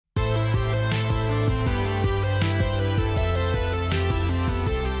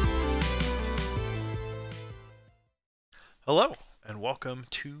Hello, and welcome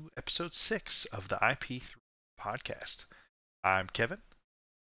to episode 6 of the IP3 podcast. I'm Kevin,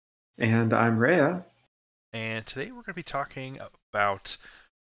 And I'm Rhea. and today we're going to be talking about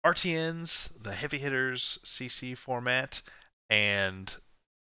RTNs, the heavy hitters CC format, and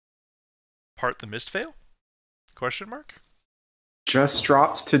part the Mistveil? Question mark? Just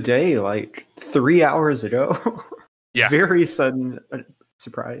dropped today, like 3 hours ago. Yeah, Very sudden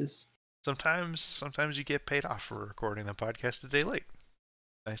surprise. sometimes you get paid off for recording the podcast a day late.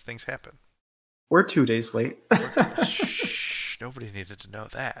 Nice things happen. We're 2 days late. Shh, nobody needed to know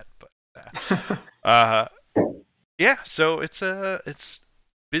that, but uh, yeah. So it's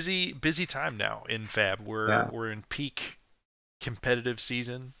busy time now in Fab. We're Yeah. we're in peak competitive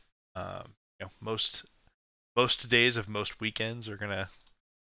season. Most days of most weekends are gonna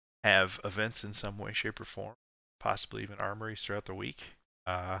have events in some way, shape, or form. Possibly even armories throughout the week.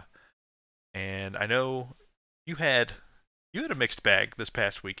 Uh, and I know you had you had a mixed bag this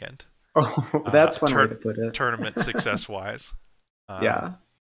past weekend. Oh, that's one way to put it. Tournament success wise. Uh, Yeah.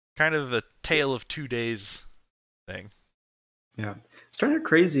 Kind of a tale of 2 days thing. Yeah. It's kind of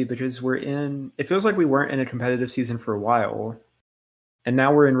crazy because it feels like we weren't in a competitive season for a while. And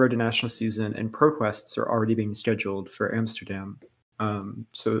now we're in Road to National season, and ProQuests are already being scheduled for Amsterdam.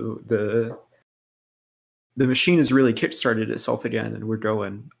 So the machine has really kickstarted itself again, and we're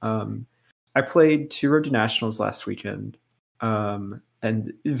going. I played two Road to Nationals last weekend, and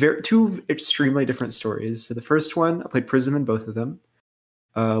two extremely different stories. So the first one, I played Prism in both of them,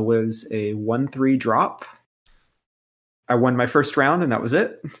 was a 1-3 drop. I won my first round, and that was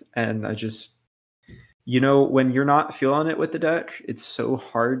it. And I just, when you're not feeling it with the deck, it's so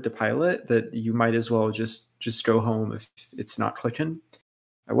hard to pilot that you might as well just go home if it's not clicking.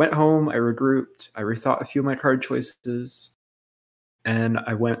 I went home, I regrouped, I rethought a few of my card choices, and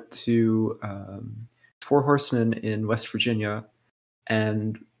I went to Four Horsemen in West Virginia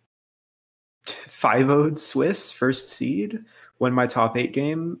and 5-0'd Swiss first seed, won my top 8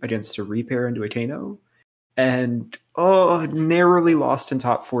 game against a Repair into a Kano, and narrowly lost in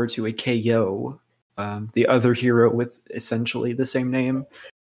top 4 to a KO, the other hero with essentially the same name.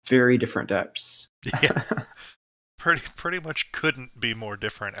 Very different decks. Yeah. Pretty much couldn't be more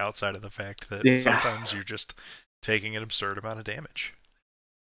different outside of the fact that Yeah. sometimes you're just taking an absurd amount of damage.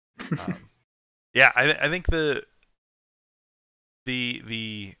 Yeah, I think the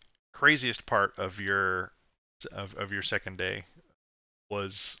craziest part of your second day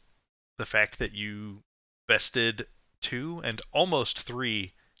was the fact that you bested 2 and almost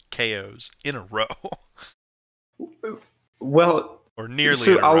 3 KOs in a row. Well, or nearly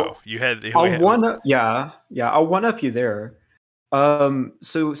so in a row. I'll one up, yeah, I'll one up you there.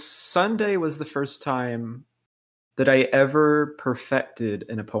 So Sunday was the first time that I ever perfected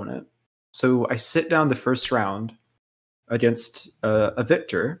an opponent. So I sit down the first round against a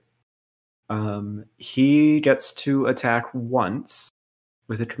Victor. He gets to attack once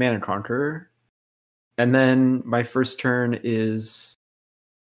with a Command and Conquer, and then my first turn is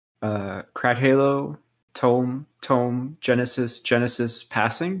Crack Halo, Tome, Genesis,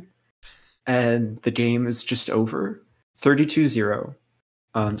 passing, and the game is just over. 32-0.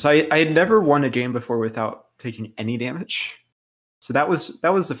 So I had never won a game before without taking any damage. So that was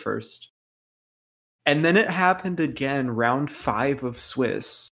the first. And then it happened again, round 5 of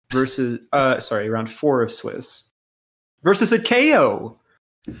Swiss versus round 4 of Swiss versus a KO.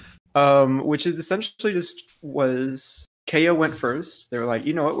 Which is essentially just was KO went first. They were like,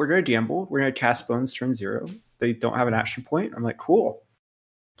 you know what, we're gonna gamble. We're gonna cast Bones turn 0. They don't have an action point. I'm like, cool.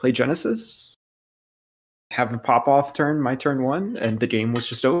 Play Genesis, have a pop off turn, my turn 1, and the game was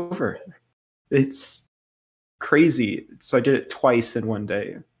just over. It's crazy. So I did it twice in one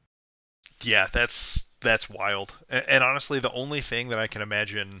day. Yeah, that's wild. And honestly, the only thing that I can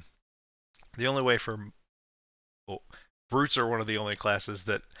imagine, the only way brutes are one of the only classes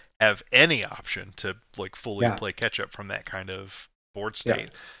that have any option to like fully play catch up from that kind of board state.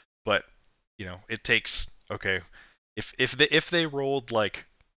 Yeah. But it takes if they rolled like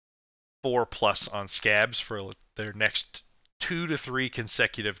 4+ on scabs for their next 2 to 3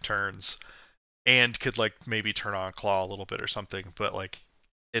 consecutive turns, and could like maybe turn on claw a little bit or something, but like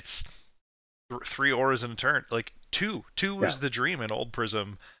it's 3 auras in a turn. Like two was the dream in old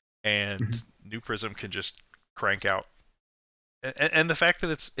Prism, and new Prism can just crank out. And the fact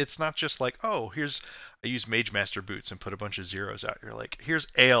that it's not just like, oh, I use Mage Master boots and put a bunch of zeros out. You're like, here's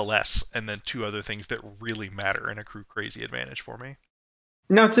ALS and then 2 other things that really matter and accrue crazy advantage for me.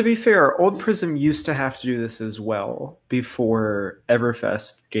 Now, to be fair, old Prism used to have to do this as well before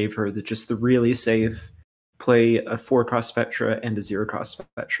Everfest gave her the really safe play a 4-cost Spectra and a 0-cost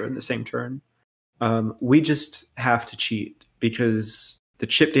Spectra in the same turn. We just have to cheat because the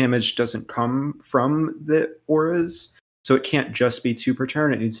chip damage doesn't come from the auras. So it can't just be 2 per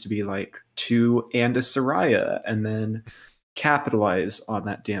turn. It needs to be like 2 and a Soraya, and then capitalize on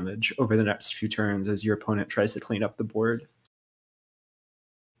that damage over the next few turns as your opponent tries to clean up the board.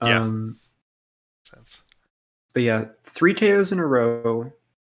 Yeah. Sense. But yeah, 3 KOs in a row.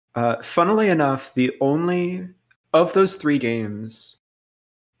 Funnily enough, the only of those 3 games,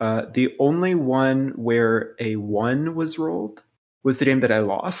 the only one where a 1 was rolled was the game that I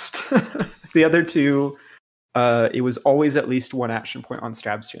lost. The other 2, it was always at least 1 action point on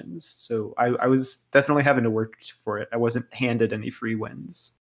Stabskins. So I was definitely having to work for it. I wasn't handed any free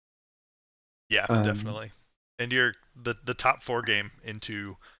wins. Yeah, definitely. And the top 4 game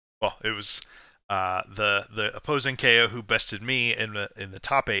into, well, it was the opposing KO who bested me in the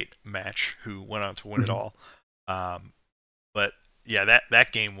top 8 match, who went on to win it all. But yeah,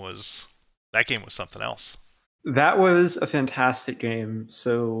 that game was something else. That was a fantastic game.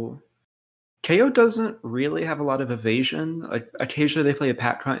 So KO doesn't really have a lot of evasion. Like occasionally they play a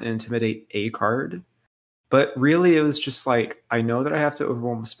pack hunt and intimidate a card, but really it was just like, I know that I have to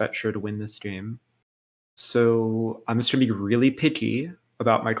overwhelm Spectre to win this game, so I'm just gonna be really picky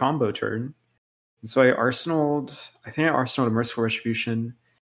about my combo turn. And so I think I arsenaled a Merciful Retribution,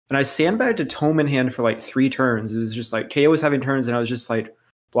 and I sandbagged a Tome in hand for like 3 turns. It was just like KO was having turns, and I was just like,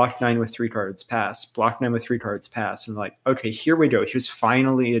 block 9 with 3 cards, pass. Block 9 with 3 cards, pass. And like, okay, here we go. Here's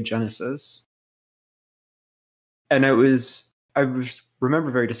finally a Genesis. And I remember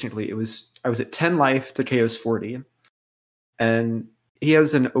very distinctly, I was at 10 life to KO's 40. And he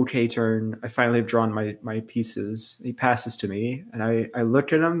has an okay turn. I finally have drawn my pieces. He passes to me, and I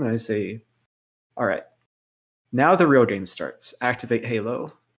look at him and I say, all right, now the real game starts. Activate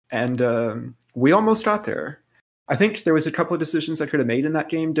Halo. And we almost got there. I think there was a couple of decisions I could have made in that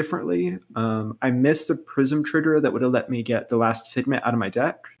game differently. I missed a Prism trigger that would have let me get the last Figment out of my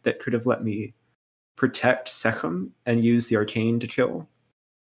deck, that could have let me protect Sechem and use the Arcane to kill.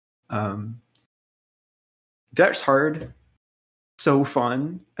 Deck's hard, so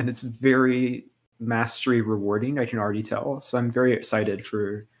fun, and it's very mastery rewarding, I can already tell. So I'm very excited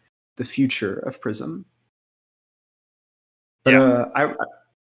for the future of Prism. But yeah.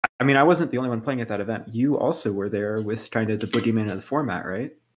 I mean, I wasn't the only one playing at that event. You also were there with kind of the boogeyman of the format,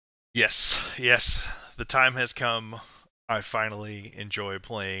 right? Yes. The time has come. I finally enjoy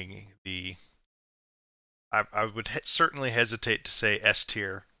playing the... I would certainly hesitate to say S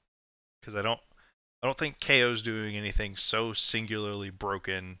tier, because I don't think KO's doing anything so singularly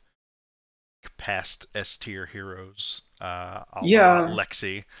broken past S tier heroes, a la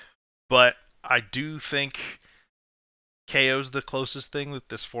Lexi. But I do think KO's the closest thing that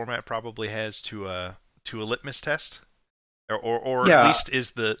this format probably has to a litmus test, or at least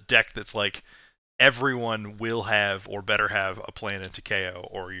is the deck that's like everyone will have or better have a plan into KO,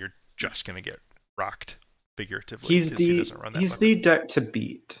 or you're just gonna get rocked figuratively. He's the deck to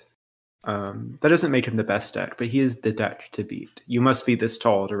beat. That doesn't make him the best deck, but he is the deck to beat. You must be this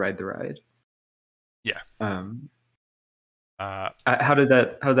tall to ride the ride. Yeah. How did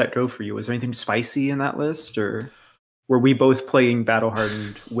that go for you? Was there anything spicy in that list, or were we both playing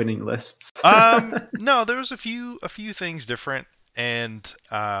battle-hardened winning lists? No, there was a few things different, and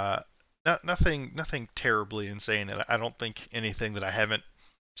nothing terribly insane. And I don't think anything that I haven't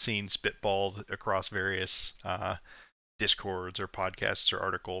seen spitballed across various discords or podcasts or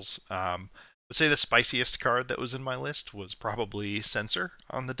articles. Would say the spiciest card that was in my list was probably Censor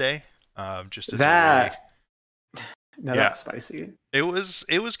on the day. Just as that. That's spicy. It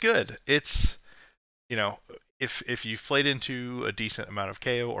was good. It's, you know, if you've played into a decent amount of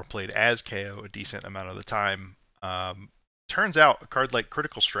KO or played as KO a decent amount of the time, turns out a card like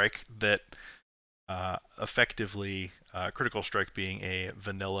Critical Strike that effectively, Critical Strike being a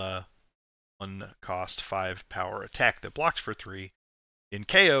vanilla 1 cost 5 power attack that blocks for 3, in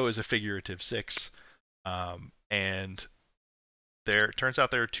KO is a figurative 6, and turns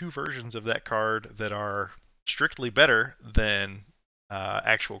out there are 2 versions of that card that are strictly better than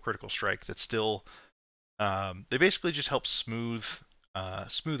actual Critical Strike. That still, they basically just help smooth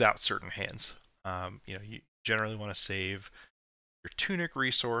out certain hands. You generally want to save your Tunic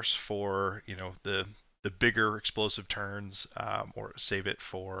resource for the bigger explosive turns, or save it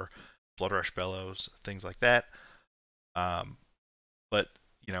for Blood Rush Bellows, things like that. But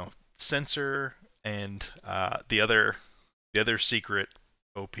Censor and the other secret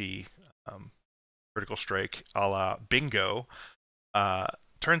OP Critical Strike, a la Bingo,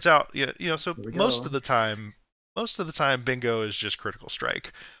 turns out so most of the time Bingo is just Critical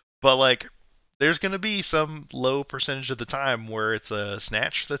Strike, but like there's going to be some low percentage of the time where it's a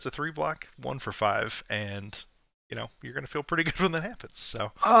snatch that's a 3 block 1 for 5, and you're going to feel pretty good when that happens.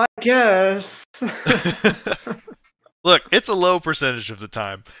 So I guess. look, it's a low percentage of the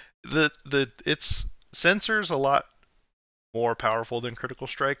time. It's sensors a lot more powerful than critical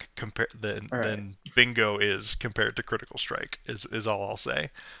strike than bingo is compared to critical strike is all I'll say.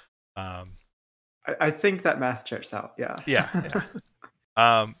 I think that math checks out. Yeah. Yeah.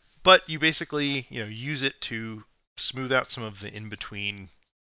 But you basically use it to smooth out some of the in between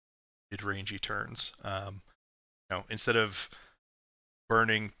mid-rangey turns. Instead of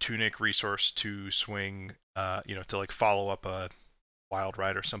burning tunic resource to swing, to like follow up a wild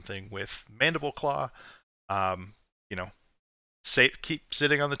ride or something with mandible claw, keep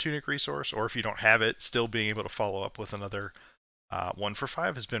sitting on the tunic resource, or if you don't have it, still being able to follow up with another 1 for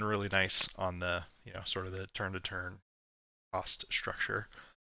 5 has been really nice on the sort of the turn to turn cost structure.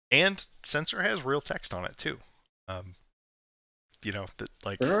 And sensor has real text on it too. That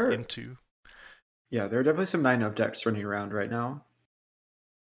like there are definitely some 9-up decks running around right now.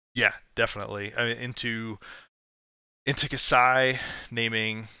 Yeah, definitely. I mean, into Kasai,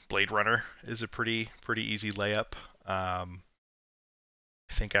 naming Blade Runner is a pretty easy layup. I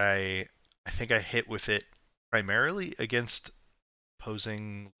think I hit with it primarily against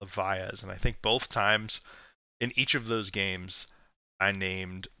opposing Levias, and I think both times in each of those games I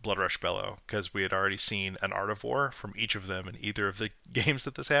named Bloodrush Bellow because we had already seen an Art of War from each of them in either of the games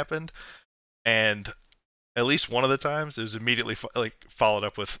that this happened, and at least one of the times it was immediately followed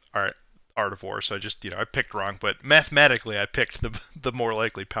up with Art of War. So I just I picked wrong, but mathematically I picked the more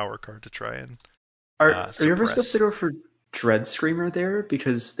likely power card to try and Are you ever supposed to go for Dread Screamer there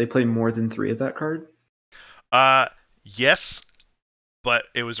because they play more than 3 of that card? Yes, but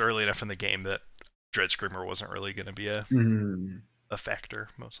it was early enough in the game that Dread Screamer wasn't really going to be a factor,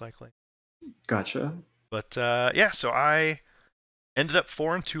 most likely. Gotcha. But yeah, so I ended up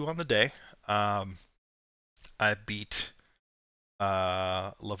 4-2 on the day. I beat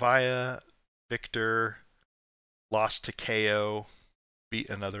Levia, Victor, lost to KO, beat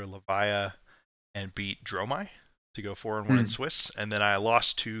another Levia, and beat Dromai to go 4-1 in Swiss. And then I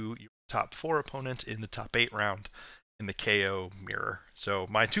lost to your top 4 opponent in the top 8 round in the KO mirror. So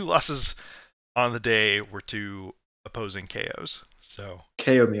my 2 losses on the day were to opposing KOs. So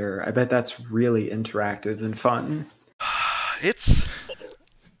KO mirror, I bet that's really interactive and fun.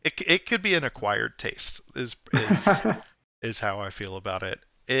 It could be an acquired taste is how I feel about it.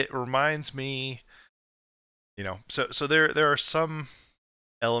 It reminds me, so there are some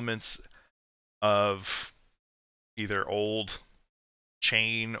elements of either old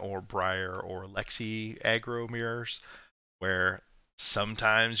Chain or Briar or Lexi aggro mirrors where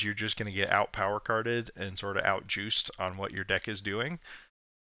sometimes you're just going to get out power carded and sort of out juiced on what your deck is doing,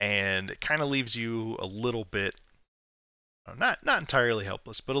 and it kind of leaves you a little bit not entirely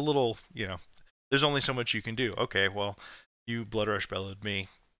helpless, but a little, there's only so much you can do. Okay, well, you Blood Rush Bellowed me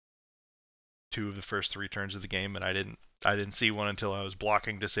 2 of the first 3 turns of the game, and I didn't see one until I was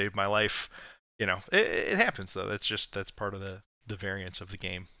blocking to save my life. It happens though. That's part of the variance of the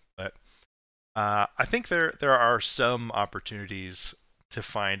game. But I think there are some opportunities to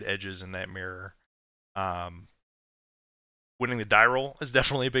find edges in that mirror. Winning the die roll is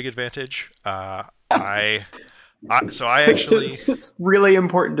definitely a big advantage. So I actually it's really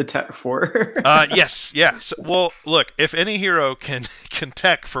important to tech for. Yes. Well, look, if any hero can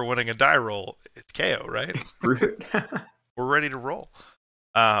tech for winning a die roll, it's KO, right? It's brute. We're ready to roll.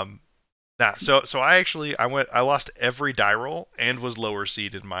 So I lost every die roll and was lower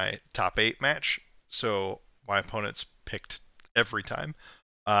seed in my top 8 match. So my opponents picked every time,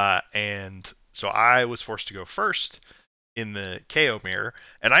 and so I was forced to go first in the KO mirror,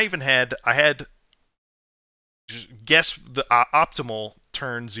 and I had guess the optimal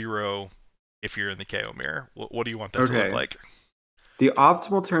turn 0 if you're in the KO mirror. What do you want that to look like? The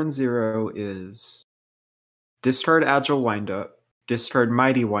optimal turn 0 is discard Agile Windup, discard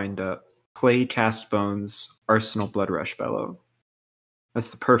Mighty Windup, play Cast Bones, Arsenal Blood Rush Bellow.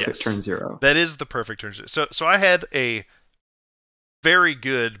 That's the perfect turn 0. That is the perfect turn 0. So I had a very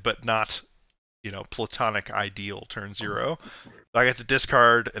good but not platonic ideal turn 0. I got to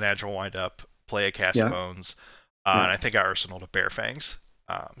discard an Agile Windup, play a Cast Bones, and I think I arsenaled a Bear Fangs.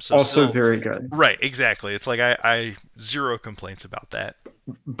 So also very good. Right, exactly. It's like I 0 complaints about that.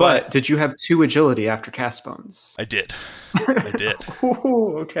 But did you have 2 agility after Cast Bones? I did. I did.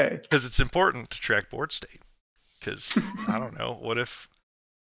 Ooh, okay. Because it's important to track board state. Because I don't know. What if?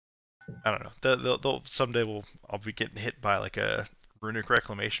 I don't know. They'll someday I'll be getting hit by like a runic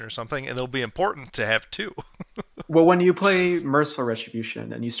reclamation or something, and it'll be important to have 2. Well, when you play Merciful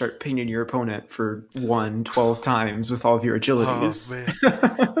Retribution and you start pinging your opponent for 12 times with all of your Oh agilities.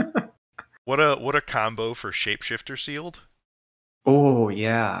 man. What a combo for Shapeshifter Sealed. Oh,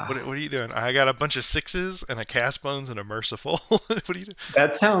 yeah. What are you doing? I got a bunch of 6s and a Cast Bones and a Merciful. What are you doing?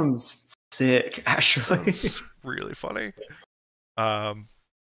 That sounds sick, actually. Sounds really funny.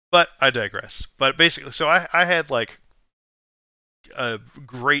 But I digress. But basically, so I had like a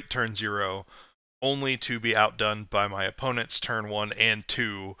great turn 0, only to be outdone by my opponent's turn 1 and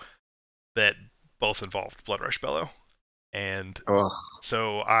 2 that both involved Blood Rush Bellow. And Ugh.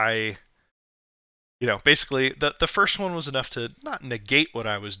 so basically the first one was enough to not negate what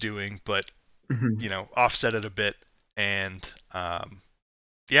I was doing, but, offset it a bit. And,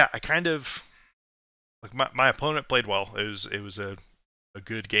 I kind of, like my opponent played well. It was a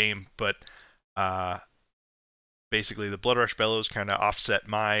good game, but, basically the Blood Rush Bellows kind of offset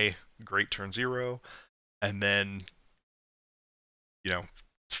my great turn 0. And then,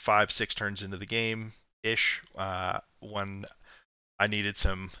 5-6 turns into the game ish, when I needed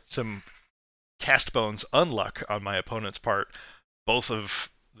some Cast Bones unluck on my opponent's part, both of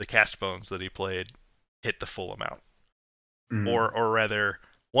the Cast Bones that he played hit the full amount. Or rather,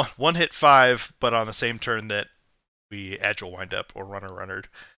 one hit 5, but on the same turn that we Agile Wind Up or Runnered,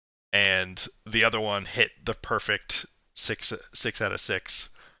 and the other one hit the perfect 6 out of 6.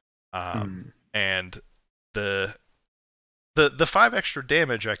 And the 5 extra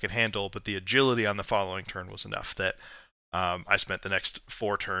damage I could handle, but the agility on the following turn was enough that, I spent the next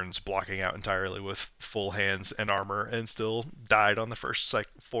 4 turns blocking out entirely with full hands and armor, and still died on the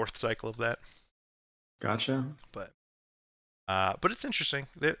fourth cycle of that. Gotcha. But it's interesting.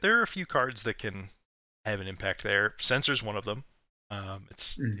 There are a few cards that can have an impact there. Censor's one of them.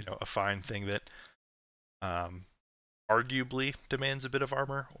 It's a fine thing that, arguably demands a bit of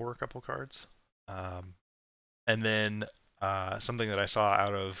armor or a couple cards. And then something that I saw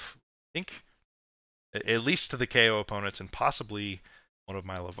out of, I think, at least to the KO opponents and possibly one of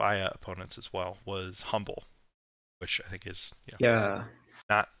my Levia opponents as well, was Humble, which I think is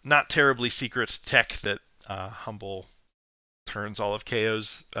not terribly secret tech that, Humble turns all of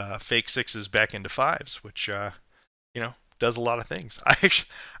KO's fake 6s back into 5s, which does a lot of things.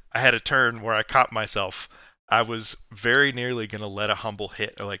 I had a turn where I caught myself. I was very nearly gonna let a Humble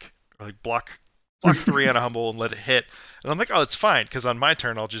hit, or like block 3 on a Humble and let it hit, and I'm like, oh, it's fine, because on my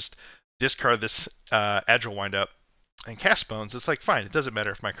turn I'll just discard this Agile Wind Up and Cast Bones. It's like, fine, it doesn't matter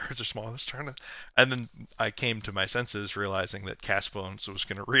if my cards are small this turn. And then I came to my senses, realizing that Cast Bones was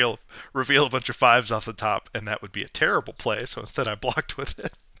going to reveal a bunch of 5s off the top, and that would be a terrible play, so instead I blocked with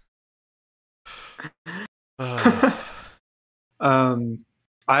it.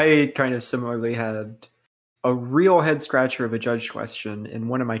 I kind of similarly had a real head scratcher of a judge question in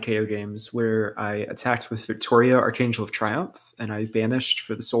one of my KO games where I attacked with Victoria, Archangel of Triumph, and I banished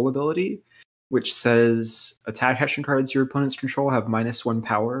for the soul ability, which says attack action cards your opponent's control have -1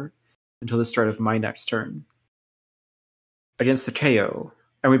 power until the start of my next turn against the KO.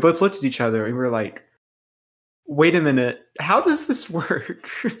 And we both looked at each other and we were like, wait a minute, how does this work?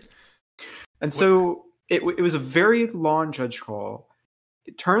 And so it was a very long judge call.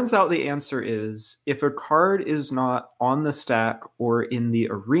 It turns out the answer is, if a card is not on the stack or in the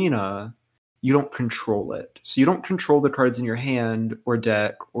arena, you don't control it. So you don't control the cards in your hand or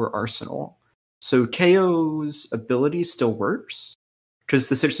deck or arsenal. So KO's ability still works, because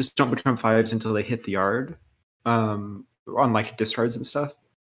the 6s don't become 5s until they hit the yard, on like discards and stuff.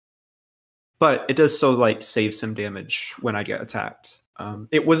 But it does still like save some damage when I get attacked.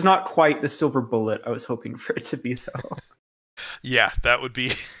 It was not quite the silver bullet I was hoping for it to be, though. Yeah, that'd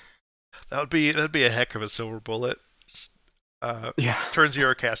be a heck of a silver bullet. Turn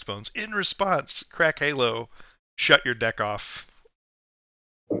 0 Cast Bones. In response, crack Halo, shut your deck off.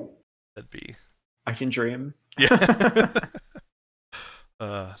 That'd be... I can dream. Yeah.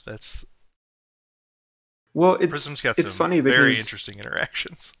 That's... Well, Prism's got some funny because very interesting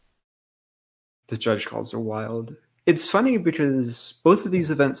interactions. The judge calls are wild. It's funny because both of these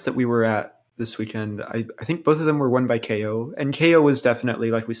events that we were at this weekend, I think both of them were won by KO, and KO was definitely,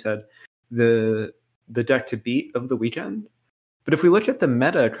 like we said, the deck to beat of the weekend. But if we look at the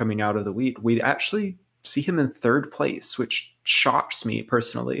meta coming out of the week, we'd actually see him in 3rd place, which shocks me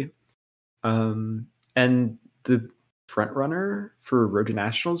personally. And the front runner for Road to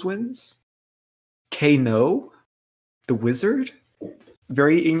Nationals wins, Kano, the Wizard,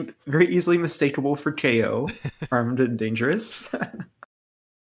 very easily mistakable for KO, Armed and Dangerous.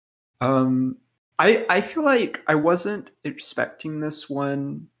 I feel like I wasn't expecting this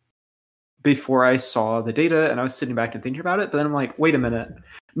one before I saw the data, and I was sitting back and thinking about it, but then I'm like, wait a minute.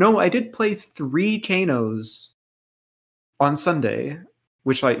 No, I did play 3 Kanos on Sunday,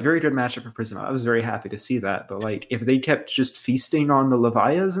 which like very good matchup for Prism. I was very happy to see that. But like if they kept just feasting on the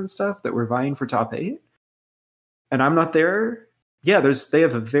Levias and stuff that were vying for top 8, and I'm not there, yeah, they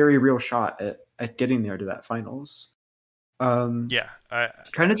have a very real shot at getting there to that finals. Yeah,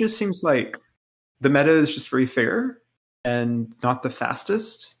 kind of just seems like the meta is just very fair and not the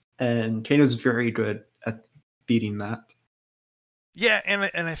fastest, and Kano's very good at beating that. Yeah,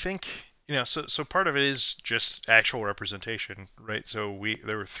 and I think, you know, so part of it is just actual representation, right? So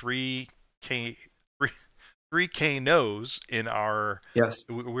there were three Knos in our. Yes.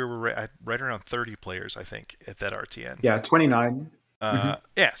 We were right around 30 players, I think, at that RTN. Yeah, 29.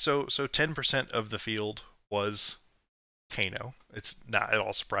 Yeah, so 10% of the field was Kano. It's not at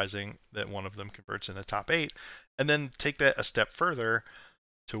all surprising that one of them converts in the top 8, and then take that a step further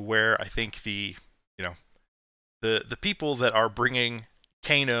to where I think the people that are bringing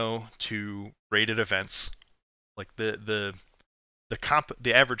Kano to rated events, like the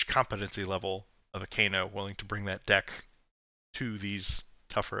average competency level of a Kano willing to bring that deck to these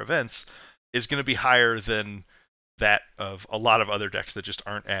tougher events, is going to be higher than that of a lot of other decks that just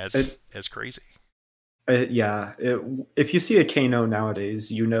aren't as crazy. If you see a Kano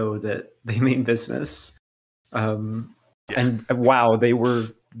nowadays, you know that they mean business. And wow, they were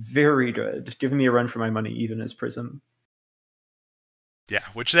very good, giving me a run for my money even as Prism. Yeah,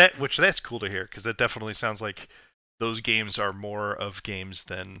 which that's cool to hear, because that definitely sounds like those games are more of games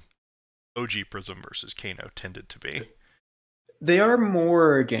than OG Prism versus Kano tended to be. They are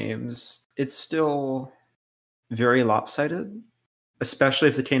more games. It's still very lopsided, especially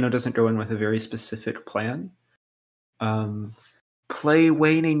if the Kano doesn't go in with a very specific plan. Play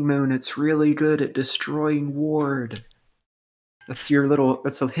Waning Moon. It's really good at destroying ward. That's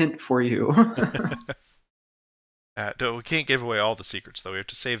a hint for you. No, we can't give away all the secrets, though. We have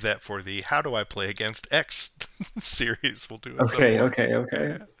to save that for the "How do I play against X" series. We'll do it.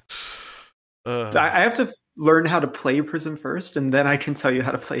 Okay. I have to learn how to play Prism first, and then I can tell you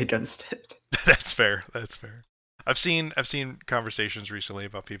how to play against it. That's fair. I've seen conversations recently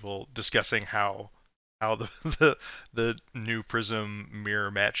about people discussing how the new Prism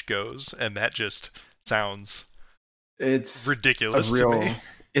mirror match goes, and that just sounds ridiculous to me.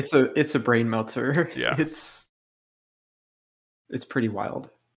 It's a brain melter. Yeah. It's pretty wild.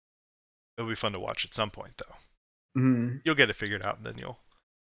 It'll be fun to watch at some point, though. Mm-hmm. You'll get it figured out, and then you'll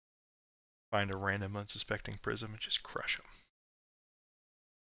find a random unsuspecting Prism and just crush them.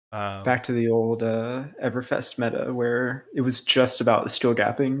 Back to the old Everfest meta, where it was just about the skill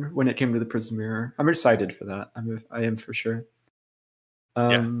gapping when it came to the Prism Mirror. I'm excited for that. I am for sure.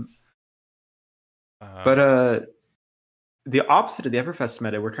 But the opposite of the Everfest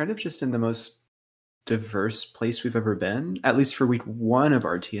meta, we're kind of just in the most diverse place we've ever been, at least for week 1 of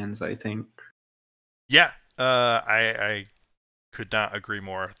RTNs, I think. Yeah, I could not agree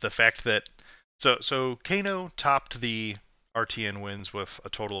more. The fact that so Kano topped the RTN wins with a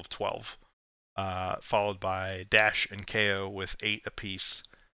total of 12, followed by Dash and KO with 8 apiece,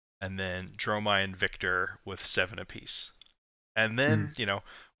 and then Dromai and Victor with 7 apiece. And then,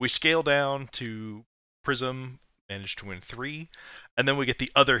 we scale down to Prism, managed to win 3, and then we get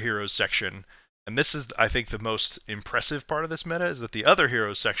the other heroes section. And this is, I think, the most impressive part of this meta, is that the other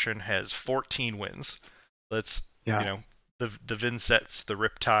heroes section has 14 wins. That's, the Vinsets, the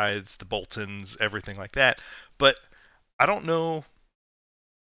Riptides, the Boltons, everything like that. But I don't know.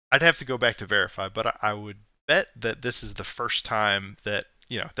 I'd have to go back to verify, but I would bet that this is the first time that,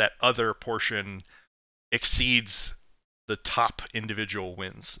 that other portion exceeds the top individual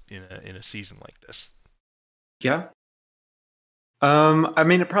wins in a season like this. Yeah. I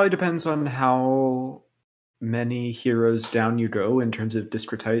mean, it probably depends on how many heroes down you go in terms of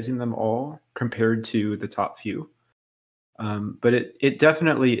discretizing them all compared to the top few. But it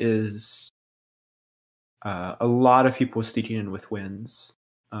definitely is a lot of people sneaking in with wins.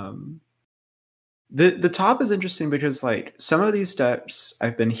 The top is interesting because like some of these decks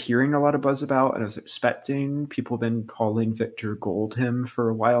I've been hearing a lot of buzz about, and I was expecting. People have been calling Victor Goldhim for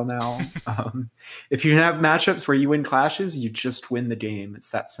a while now. If you have matchups where you win clashes, you just win the game.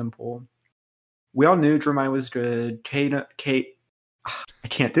 It's that simple. We all knew Dromai was good. I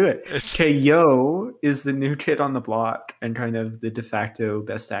can't do it. KO is the new kid on the block and kind of the de facto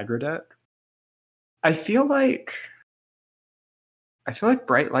best aggro deck. I feel like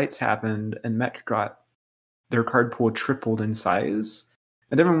Bright Lights happened and Mech got their card pool tripled in size.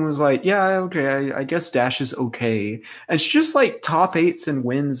 And everyone was like, yeah, okay, I guess Dash is okay. And it's just like top 8s and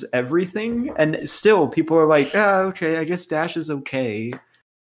wins everything. And still people are like, yeah, okay, I guess Dash is okay.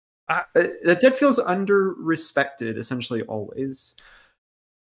 That feels under-respected essentially always.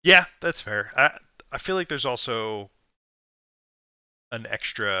 Yeah, that's fair. I feel like there's also an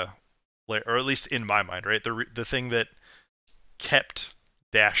extra layer, or at least in my mind, right? The thing that kept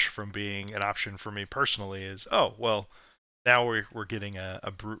dash from being an option for me personally is, oh well, now we're getting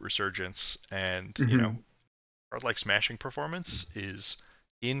a brute resurgence, and Hmm. our like smashing performance is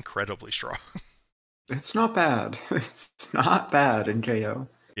incredibly strong. It's not bad. It's not bad in KO.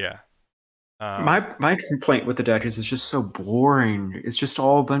 Yeah. Um, My complaint with the deck is it's just so boring. It's just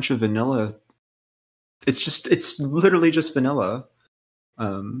all a bunch of vanilla. It's literally just vanilla.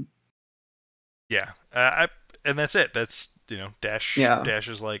 Um, yeah. And that's it. That's dash yeah, dash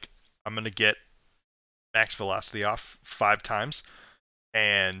is like, I'm gonna get max velocity off 5 times,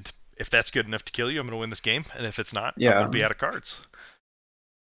 and if that's good enough to kill you, I'm gonna win this game. And if it's not, I'm gonna yeah. be out of cards.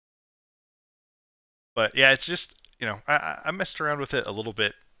 But yeah, it's just I messed around with it a little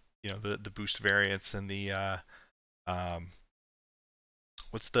bit. The boost variants and the um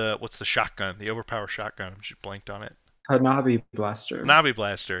what's the shotgun, the overpower shotgun. I just blanked on it. Hanabi Blaster. Navi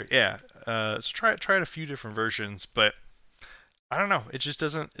blaster, yeah. So tried a few different versions, but I don't know. It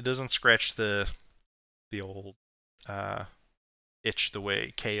doesn't scratch the old uh itch the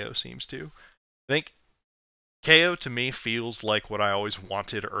way KO seems to. I think KO to me feels like what I always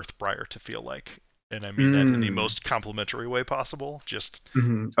wanted Earthbriar to feel like. And I mean that in the Mm. most complimentary way possible. Just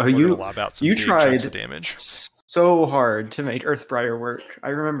Hmm. Oh, we're gonna lob out some you big chunks of tried damage. so hard to make Earthbriar work. I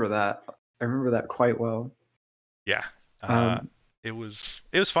remember that. I remember that quite well. Yeah. Uh, Um, it was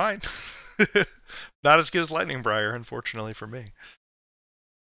fine. Not as good as Lightning Briar, unfortunately for me.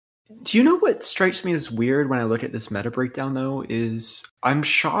 do you know what strikes me as weird when I look at this meta breakdown though? Is I'm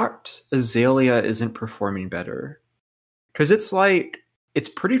shocked Azalea isn't performing better. Because it's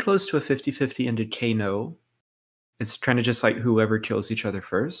pretty close to a 50-50 into Kano. It's kind of just like whoever kills each other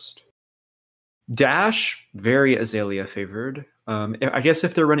first. Dash, very Azalea favored. I guess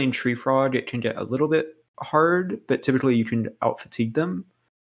if they're running Tree Frog, it can get a little bit hard, but typically you can out fatigue them.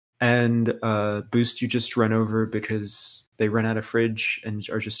 And Boost, you just run over because they run out of fridge and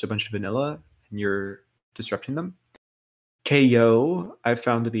are just a bunch of vanilla, and you're disrupting them. KO, I've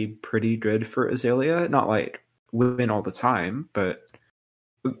found to be pretty good for Azalea. Not like win all the time, but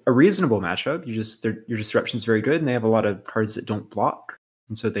a reasonable matchup. Your disruption is very good, and they have a lot of cards that don't block,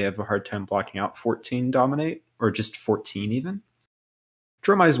 and so they have a hard time blocking out 14 dominate or just 14 even.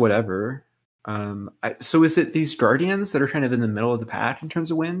 Dromai is whatever. So is it these guardians that are kind of in the middle of the pack in terms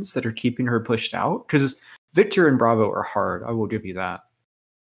of wins that are keeping her pushed out? Because Victor and Bravo are hard. I will give you that.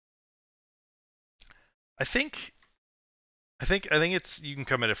 I think I think it's you can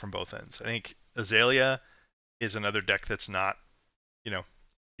come at it from both ends. I think Azalea is another deck that's not, you know,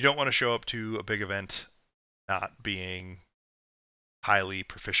 you don't want to show up to a big event not being highly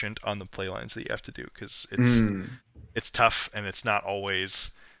proficient on the playlines that you have to do, because it's Mm, it's tough and it's not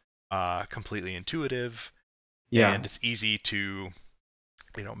always completely intuitive, yeah, and it's easy to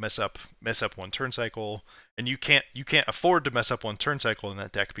mess up one turn cycle, and you can't afford to mess up one turn cycle in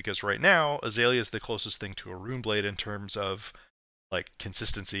that deck, because right now Azalea is the closest thing to a Runeblade in terms of like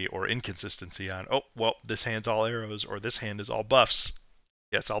consistency or inconsistency on, oh well, this hand's all arrows or this hand is all buffs,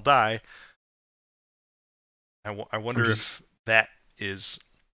 yes I'll die. I I'm wonder just if that is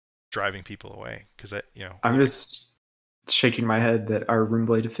driving people away, because I'm look at, just shaking my head that our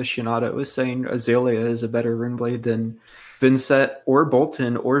Runeblade aficionado is saying Azalea is a better Runeblade than Vincent or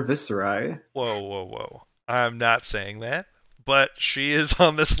Bolton or Viserai. whoa, I'm not saying that, but she is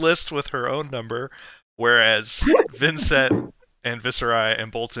on this list with her own number, whereas Vincent and Viserai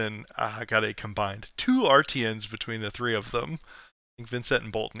and Bolton got a combined 2 RTNs between the three of them. I think Vincent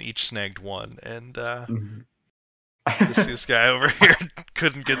and Bolton each snagged one, and Mhm. this guy over here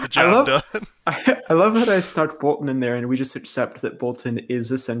couldn't get the I job love done. I love that I stuck Bolton in there and we just accept that Bolton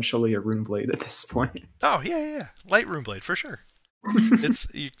is essentially a Runeblade at this point. Oh yeah, light room blade for sure. It's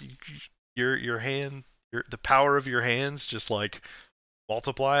your hand, the power of your hands just like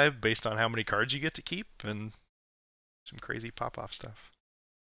multiply based on how many cards you get to keep, and some crazy pop off stuff.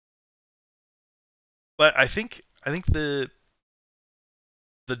 But I think the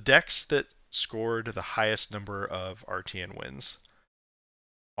decks that scored the highest number of RTN wins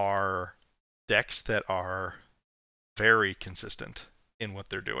are decks that are very consistent in what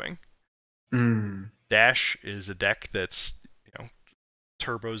they're doing. Mm, Dash is a deck that's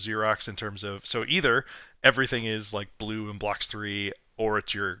turbo Xerox in terms of, so either everything is like blue and blocks 3, or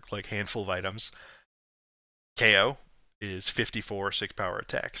it's your like handful of items. KO is 54 6 power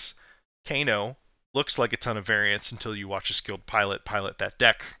attacks. Kano looks like a ton of variance until you watch a skilled pilot that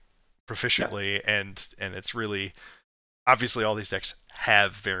deck yeah, proficiently, and it's really, obviously all these decks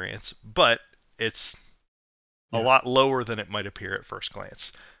have variance, but it's a yeah. lot lower than it might appear at first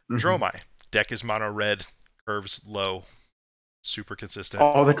glance. Hmm. Dromai deck is mono red, curves low, super consistent.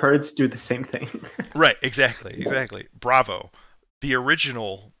 All the cards do the same thing. Right, exactly. Bravo, the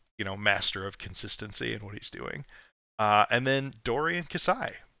original, master of consistency in what he's doing. And then Dory and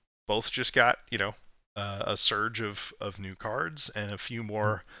Kasai, both just got, a surge of new cards and a few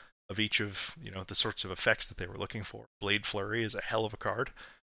more of each of, the sorts of effects that they were looking for. Blade Flurry is a hell of a card.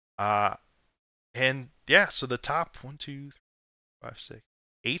 And yeah, so the top 1, 2, 3, 5, 6,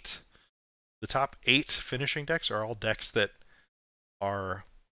 8, the top 8 finishing decks are all decks that are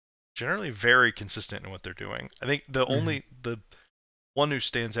generally very consistent in what they're doing. I think the one who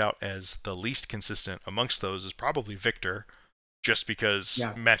stands out as the least consistent amongst those is probably Victor, just because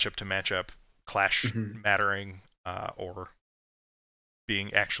matchup to matchup, clash mattering, or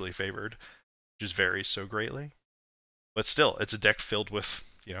being actually favored just varies so greatly. But still, it's a deck filled with,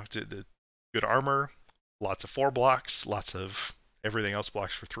 good armor, lots of 4 blocks, lots of everything else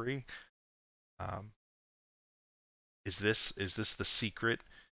blocks for 3. Is this the secret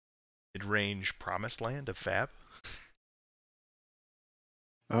mid-range promised land of Fab?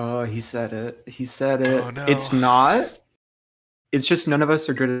 Oh, he said it. He said it. Oh, no. It's not. It's just none of us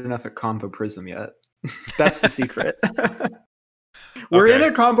are good enough at combo Prism yet. That's the secret. We're in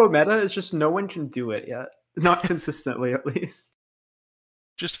a combo meta. It's just no one can do it yet. Not consistently, at least.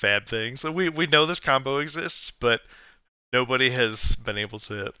 Just Fab things. So we know this combo exists, but nobody has been able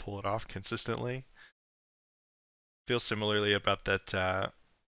to pull it off consistently. Feel similarly about that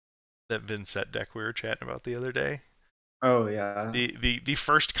Vincent deck we were chatting about the other day. Oh yeah. The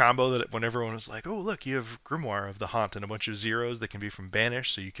first combo that when everyone was like, oh look, you have Grimoire of the Haunt and a bunch of zeros that can be from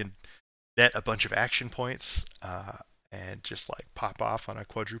Banish, so you can net a bunch of action points and just like pop off on a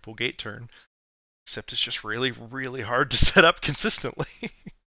quadruple gate turn. Except it's just really, really hard to set up consistently.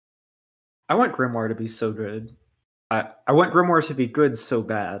 I want Grimoire to be so good. I want Grimoire to be good so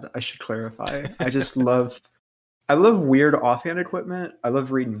bad. I should clarify. I love weird offhand equipment. I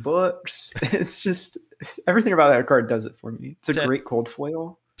love reading books. It's just everything about that card does it for me. It's a great cold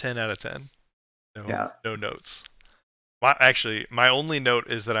foil. 10 out of 10. No notes. My only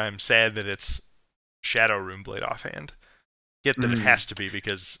note is that I'm sad that it's Shadow Runeblade offhand. Get that it has to be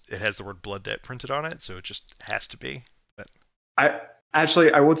because it has the word Blood Debt printed on it, so it just has to be. But I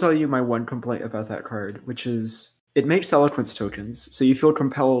will tell you my one complaint about that card, which is it makes Eloquence tokens, so you feel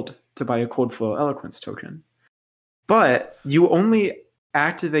compelled to buy a cold foil Eloquence token. But you only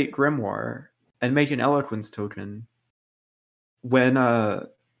activate Grimoire and make an Eloquence token when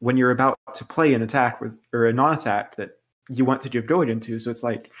you're about to play an attack or a non-attack that you want to give Doid into. So it's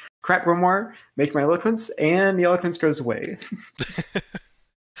like, crack Grimoire, make my Eloquence, and the Eloquence goes away.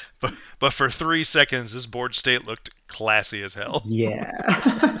 but for 3 seconds, this board state looked classy as hell. Yeah.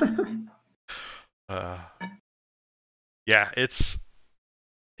 Yeah, it's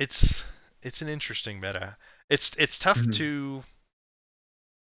an interesting meta. It's tough to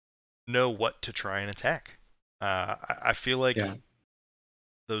know what to try and attack. I feel like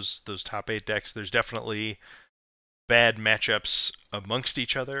those top 8 decks, there's definitely bad matchups amongst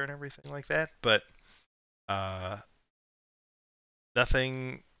each other and everything like that, but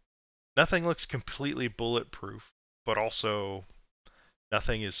nothing looks completely bulletproof, but also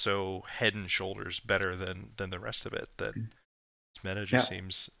nothing is so head and shoulders better than the rest of it that this meta just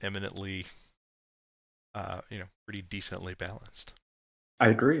seems eminently pretty decently balanced. I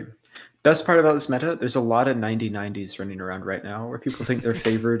agree. Best part about this meta, there's a lot of 90/90s running around right now where people think they're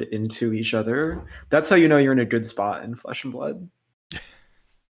favored into each other. That's how you know you're in a good spot in Flesh and Blood.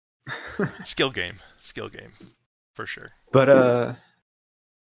 Skill game for sure. But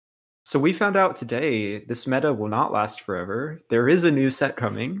so we found out today this meta will not last forever. There is a new set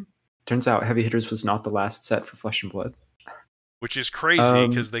coming. Turns out Heavy Hitters was not the last set for Flesh and Blood. Which is crazy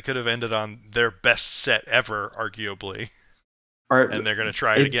because they could have ended on their best set ever, arguably. And they're going to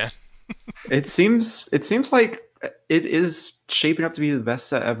try it again. It seems like it is shaping up to be the best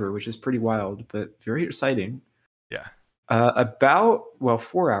set ever, which is pretty wild, but very exciting. Yeah. About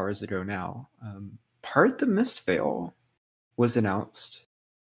 4 hours ago now, Part the Mistveil was announced,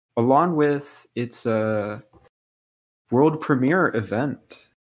 along with its world premiere event.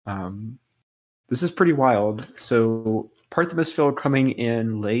 This is pretty wild. So Part the Mistveil coming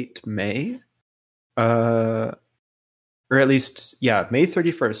in late May. Or at least, May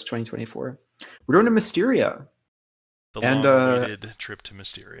 31st, 2024. We're going to Mysteria. The long-awaited trip to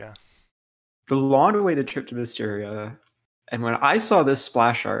Mysteria. The long-awaited trip to Mysteria. And when I saw this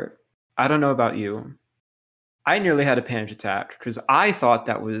splash art, I don't know about you, I nearly had a panic attack because I thought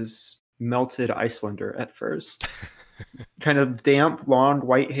that was melted Icelander at first. Kind of damp, long,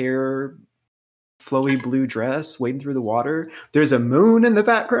 white hair, flowy blue dress, wading through the water. There's a moon in the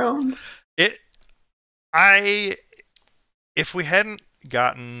background. if we hadn't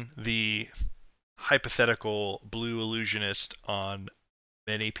gotten the hypothetical blue illusionist on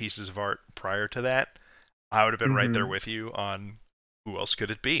many pieces of art prior to that, I would have been right there Mm-hmm. with you on who else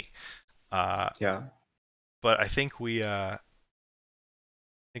could it be. Yeah. But I think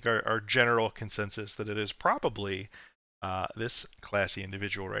our general consensus that it is probably this classy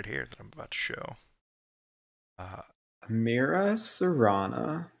individual right here that I'm about to show. Mira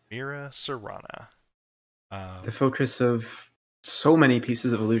Serrana, Mira Serrana. the focus of so many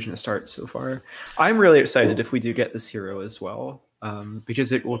pieces of illusionist art so far. I'm really excited if we do get this hero as well,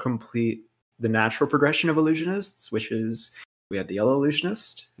 because it will complete the natural progression of illusionists, which is we had the yellow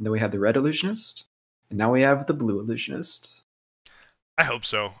illusionist, and then we had the red illusionist, and now we have the blue illusionist. I hope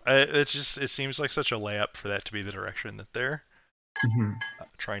so. It seems like such a layup for that to be the direction that they're Mm-hmm.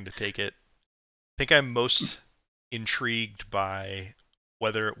 trying to take it. I think I'm most intrigued by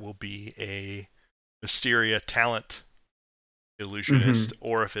whether it will be a Mysteria talent illusionist Mm-hmm.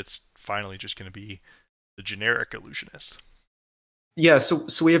 or if it's finally just going to be the generic illusionist. Yeah, so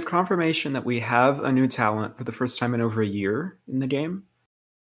we have confirmation that we have a new talent for the first time in over a year in the game.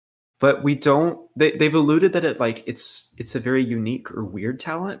 But we don't they've alluded that it's a very unique or weird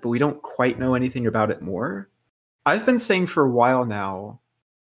talent, but we don't quite know anything about it more. I've been saying for a while now,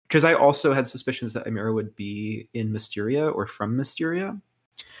 because I also had suspicions that Amira would be in Mysteria or from Mysteria.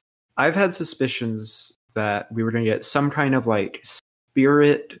 I've had suspicions that we were going to get some kind of like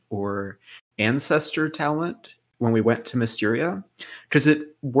spirit or ancestor talent when we went to Mysteria, because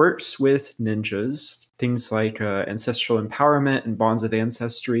it works with ninjas. Things like ancestral empowerment and bonds of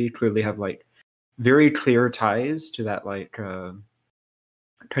ancestry clearly have like very clear ties to that like kind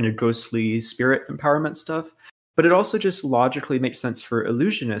of ghostly spirit empowerment stuff. But it also just logically makes sense for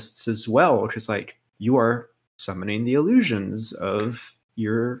illusionists as well, because like you are summoning the illusions of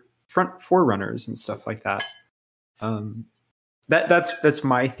your front forerunners and stuff like that. Um, that's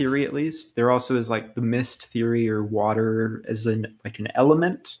my theory at least. There also is like the mist theory or water as an like an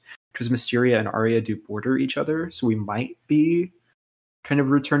element, because Mysteria and Arya do border each other, so we might be kind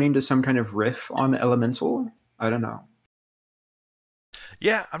of returning to some kind of riff on elemental. I don't know.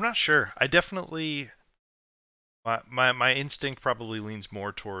 Yeah, I'm not sure. I definitely my instinct probably leans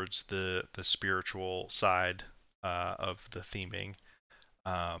more towards the spiritual side of the theming.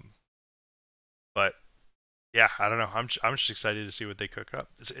 Um, but yeah, I don't know. I'm just excited to see what they cook up.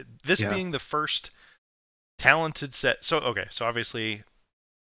 This Yeah. being the first talented set. So okay, so obviously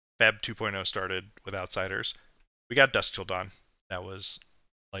Fab 2.0 started with Outsiders. We got Dusk Till Dawn. That was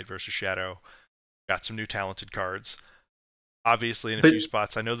Light versus Shadow. Got some new talented cards. Obviously, in a But few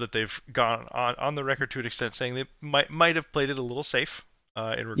spots, I know that they've gone on the record to an extent saying they might have played it a little safe in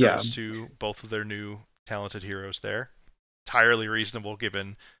yeah, regards to both of their new talented heroes there. Entirely reasonable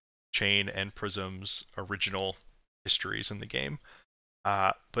given Chain and Prism's original histories in the game.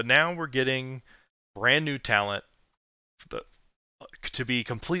 But now we're getting brand new talent the, to be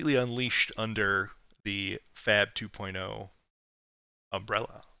completely unleashed under the Fab 2.0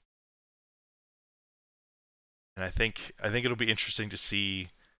 umbrella. And I think it'll be interesting to see,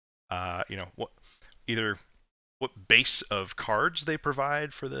 what either what base of cards they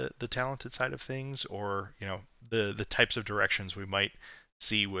provide for the talented side of things, or the types of directions we might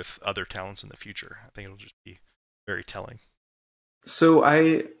see with other talents in the future. I think it'll just be very telling. so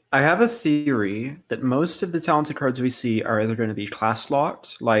I have a theory that most of the talented cards we see are either going to be class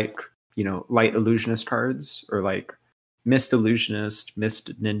locked, like light illusionist cards, or like mist illusionist,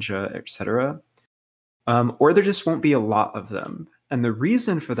 mist ninja, etc. Or there just won't be a lot of them. And the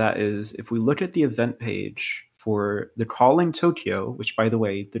reason for that is if we look at the event page for the Calling Tokyo, which by the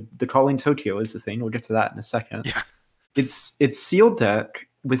way, the Calling Tokyo is the thing. We'll get to that in a second. Yeah. It's sealed deck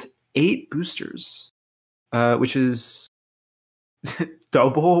with 8 boosters, which is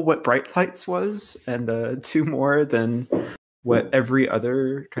double what Bright Lights was, and 2 more than what every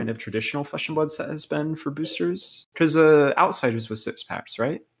other kind of traditional Flesh and Blood set has been for boosters. Because Outsiders was 6 packs,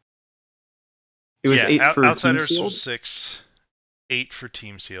 right? It was Yeah, 8 for Team Outsiders was Sealed. 6, 8 for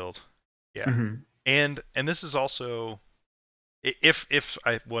Team Sealed. Yeah. Mm-hmm. And this is also, if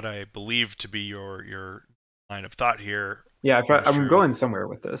what I believe to be your line of thought here Yeah, holds I'm true, going somewhere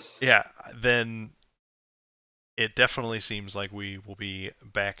with this. yeah, then it definitely seems like we will be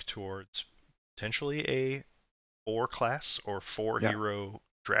back towards potentially a 4 class or 4 Yeah, hero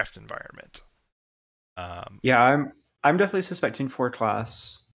draft environment. Um, yeah, I'm definitely suspecting 4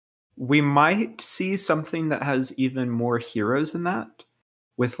 class. We might see something that has even more heroes than that,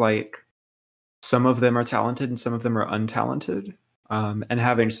 with like some of them are talented and some of them are untalented, and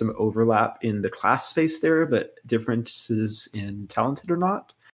having some overlap in the class space there, but differences in talented or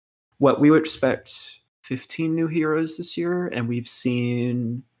not. What we would expect 15 new heroes this year, and we've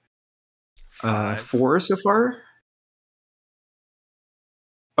seen 5. 4 so far.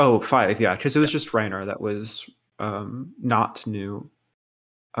 Oh, 5, yeah, because it was just Reiner that was not new.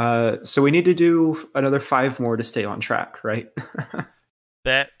 So we need to do another 5 more to stay on track, right?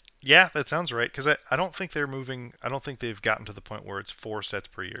 That sounds right, because I don't think they're moving. I don't think they've gotten to the point where it's 4 sets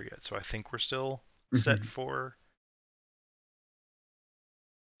per year yet. So I think we're still set for.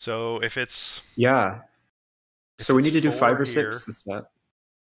 So if it's Yeah. if So we it's need to do 5 4 or here, 6 this set.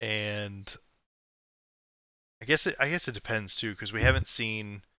 and I guess it depends too, because we haven't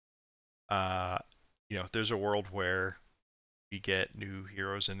seen. Uh, there's a world where we get new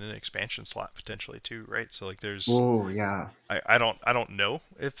heroes in an expansion slot potentially too, right? So like there's Oh, yeah. I don't know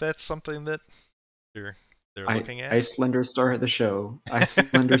if that's something that they're looking at. Icelander star of the show.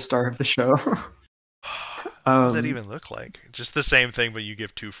 Icelander star of the show. What does that even look like? Just the same thing, but you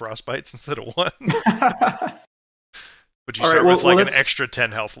give 2 frostbites instead of 1. But you All right, start with well, like an extra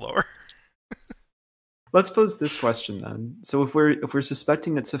 10 health lower. let's pose this question then. So if we're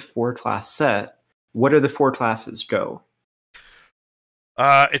suspecting it's a 4-class set, what are the 4 classes? Go.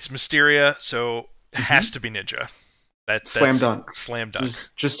 It's Mysteria, so it has to be Ninja. Slam That's dunk. slam dunk.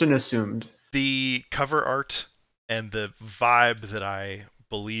 Just an assumed. The cover art and the vibe that I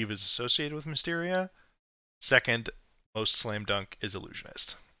believe is associated with Mysteria, second most slam dunk is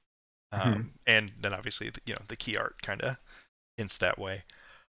Illusionist. And then obviously the key art kind of hints that way.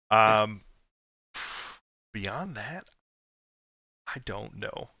 Beyond that, I don't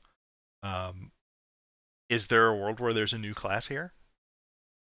know. Is there a world where there's a new class here?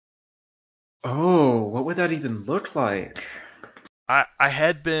 Oh, what would that even look like? I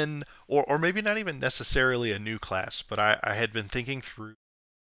had been, or maybe not even necessarily a new class, but I had been thinking through.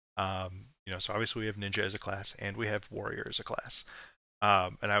 So obviously we have Ninja as a class and we have Warrior as a class.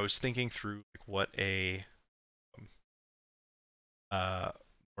 And I was thinking through like what a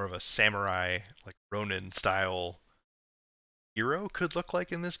more of a samurai, like Ronin style hero could look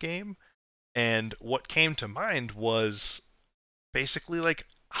like in this game. And what came to mind was basically like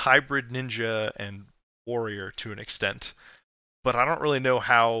hybrid ninja and warrior to an extent. But I don't really know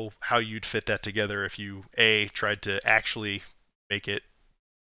how you'd fit that together if you tried to actually make it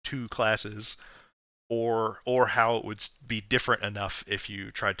 2 classes, or how it would be different enough if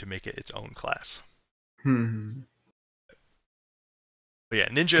you tried to make it its own class. But yeah,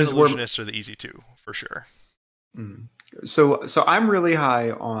 ninja and illusionist are the easy 2 for sure. So I'm really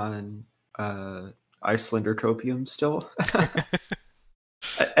high on Icelander Copium still.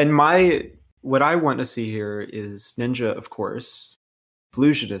 And what I want to see here is Ninja, of course,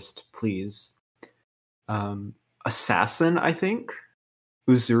 Illusionist, please. Assassin, I think.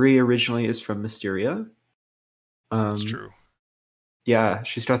 Uzuri originally is from Mysteria. That's true. Yeah,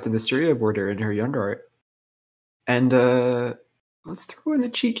 she's got the Mysteria border in her young art. And let's throw in a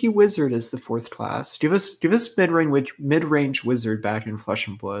cheeky wizard as the 4th class. Give us mid-range wizard back in Flesh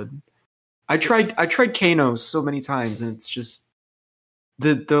and Blood. I tried Kano so many times, and it's just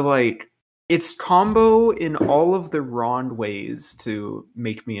the like it's combo in all of the wrong ways to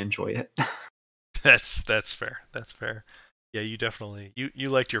make me enjoy it. That's fair. That's fair. Yeah, you definitely you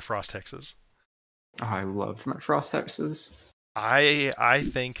liked your frost hexes. Oh, I loved my frost hexes. I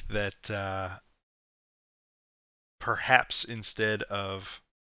think that perhaps instead of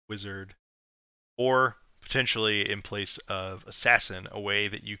wizard, or potentially in place of assassin, a way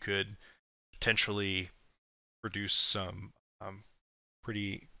that you could potentially produce some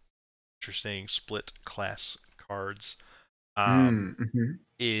pretty interesting split class cards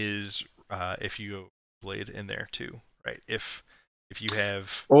is if you go blade in there too, right? If you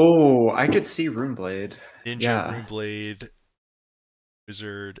have I could see Runeblade. ninja, Runeblade,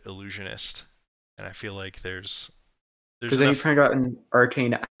 wizard, illusionist, and I feel like there's because then you've kind of got an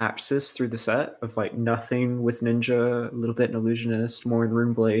arcane axis through the set of like nothing with ninja, a little bit in illusionist, more in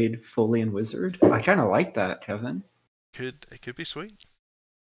Runeblade, fully in wizard. I kind of like that, Kevin. It could be sweet.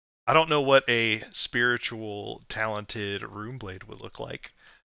 I don't know what a spiritual, talented Runeblade would look like,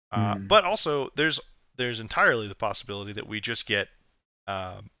 but also there's entirely the possibility that we just get,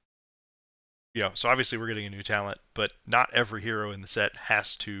 so obviously we're getting a new talent, but not every hero in the set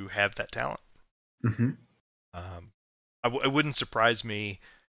has to have that talent. It wouldn't surprise me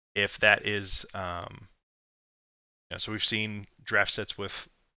if that is, so we've seen draft sets with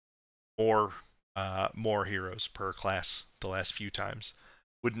more heroes per class the last few times.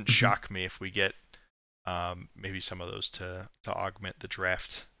 Wouldn't shock me if we get maybe some of those to augment the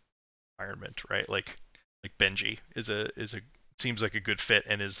draft environment, right? Like Benji is a seems like a good fit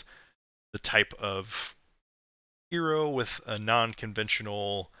and is the type of hero with a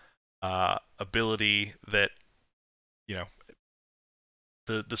non-conventional ability that, you know,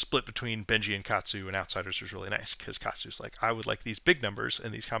 the split between Benji and Katsu and Outsiders was really nice because Katsu's like, I would like these big numbers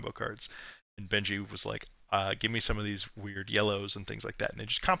and these combo cards, and Benji was like, give me some of these weird yellows and things like that, and they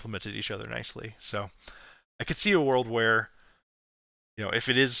just complemented each other nicely. So I could see a world where, if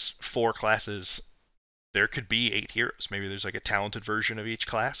it is 4 classes, there could be 8 heroes. Maybe there's like a talented version of each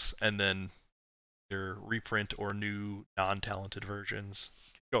class, and then their reprint or new non-talented versions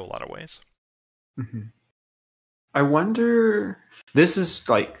go a lot of ways. Mm-hmm. I wonder, this is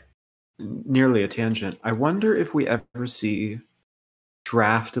like nearly a tangent. I wonder if we ever see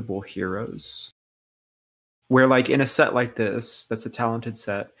draftable heroes where, like, in a set like this, that's a talented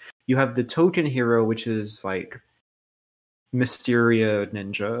set, you have the token hero, which is like Mysteria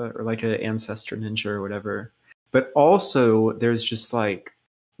Ninja or like an Ancestor Ninja or whatever. But also there's just like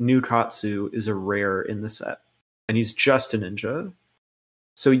Nukatsu is a rare in the set and he's just a ninja.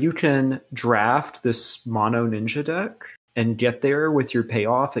 So you can draft this mono ninja deck and get there with your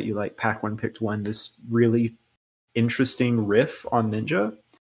payoff that you like pack one, picked one, this really interesting riff on ninja.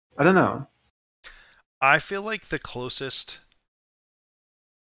 I don't know. I feel like the closest,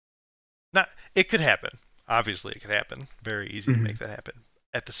 it could happen. Obviously, it could happen. Very easy to make that happen.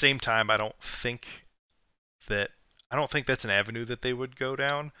 At the same time, I don't think that's an avenue that they would go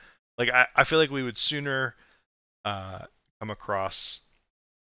down. Like, I feel like we would sooner come across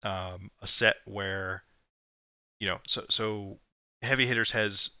a set where, so Heavy Hitters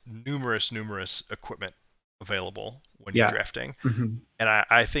has numerous equipment available when you're drafting. Mm-hmm. And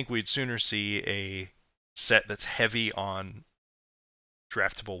I think we'd sooner see a set that's heavy on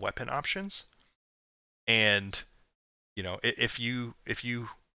draftable weapon options. And, if you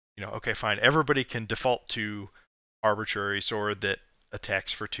okay, fine, everybody can default to arbitrary sword that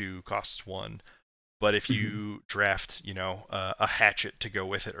attacks for 2, costs 1. But if you draft, a hatchet to go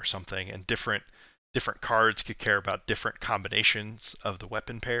with it or something, and different cards could care about different combinations of the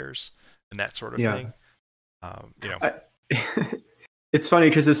weapon pairs and that sort of thing. It's funny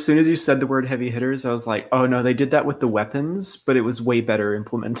because as soon as you said the word heavy hitters, I was like, oh no, they did that with the weapons, but it was way better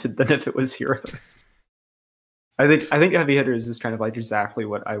implemented than if it was heroes. I think heavy hitters is kind of like exactly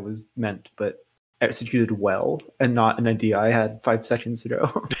what I was meant, but executed well and not an idea I had 5 seconds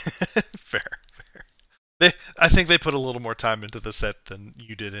ago. Fair. I think they put a little more time into the set than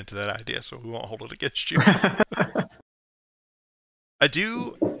you did into that idea, so we won't hold it against you.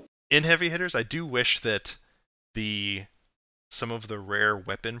 In Heavy Hitters, I do wish that some of the rare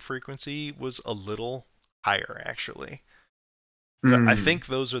weapon frequency was a little higher, actually. So I think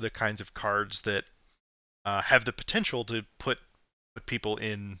those are the kinds of cards that have the potential to put people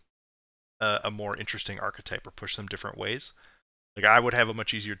in a more interesting archetype or push them different ways. Like, I would have a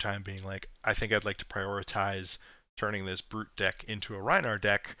much easier time being like, I think I'd like to prioritize turning this brute deck into a Rhinar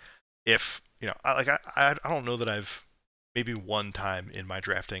deck if, I don't know that I've maybe one time in my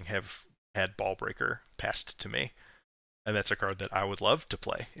drafting have had Ballbreaker passed to me. And that's a card that I would love to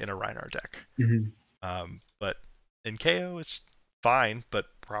play in a Rhinar deck. But in KO, it's fine, but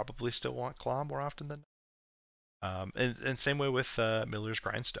probably still want Claw more often than not. And same way with Miller's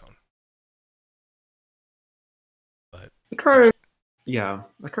Grindstone. But the card,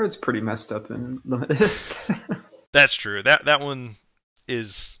 the card's pretty messed up and limited. That's true. That one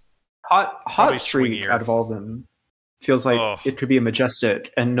is hot streak out of all of them. Feels like it could be a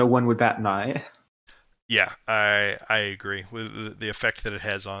Majestic and no one would bat an eye. Yeah, I agree with the effect that it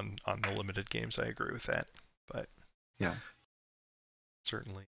has on the limited games. I agree with that. But yeah,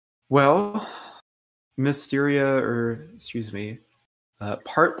 certainly. Well, Part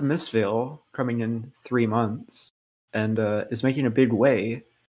the Mistveil coming in 3 months and is making a big way,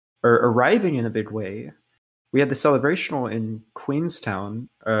 or arriving in a big way. We had the celebrational in Queenstown,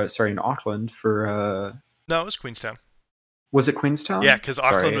 in Auckland for... No, it was Queenstown. Was it Queenstown? Yeah, because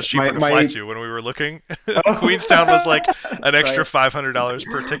Auckland was cheaper to fly to when we were looking. Queenstown was like an extra $500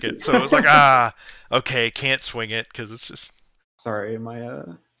 per ticket. So it was like, okay, can't swing it because it's just... Sorry,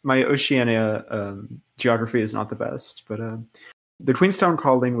 my Oceania geography is not the best, but the Queenstown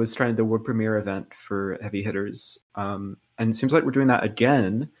Calling was kind of the world premiere event for Heavy Hitters, and it seems like we're doing that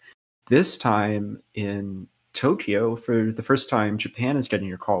again. This time in Tokyo, for the first time, Japan is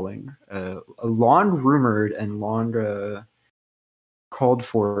getting a calling. A long rumored and long called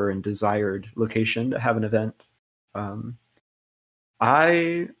for and desired location to have an event.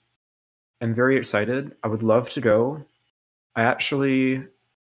 I am very excited. I would love to go. I actually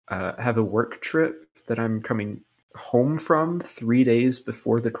have a work trip that I'm coming home from 3 days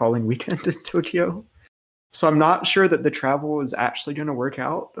before the calling weekend in Tokyo. So I'm not sure that the travel is actually going to work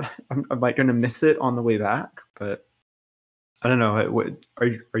out. I'm like going to miss it on the way back, but I don't know.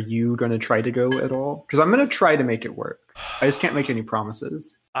 Are you going to try to go at all? Because I'm going to try to make it work. I just can't make any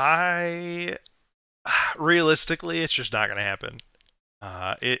promises. I realistically, it's just not going to happen.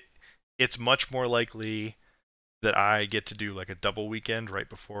 It's much more likely that I get to do like a double weekend right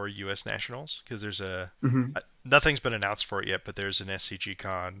before U.S. Nationals because there's Mm-hmm. nothing's been announced for it yet, but there's an SCG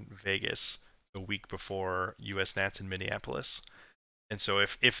Con Vegas the week before U.S. Nats in Minneapolis, and so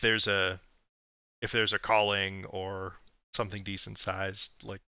if there's a calling or something decent sized,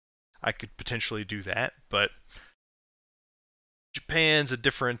 like I could potentially do that, but Japan's a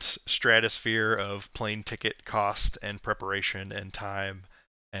different stratosphere of plane ticket cost and preparation and time.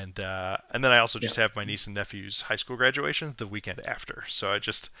 And then I also Yeah. just have my niece and nephew's high school graduations the weekend after. So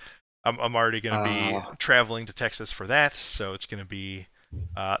I'm already going to be Uh, traveling to Texas for that. So it's going to be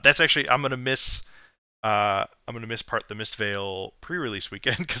that's actually I'm going to miss part the Mistveil pre-release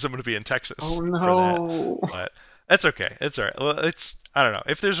weekend because I'm going to be in oh Texas for that. no. But that's okay. It's all right. Well, it's I don't know.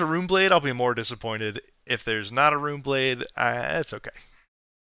 If there's a room blade, I'll be more disappointed. If there's not a room blade, it's okay.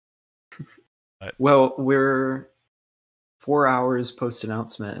 But Well, we're 4 hours post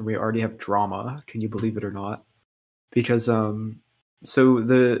announcement and we already have drama. Can you believe it or not? Because so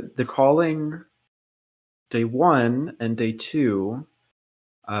the calling day 1 and day 2,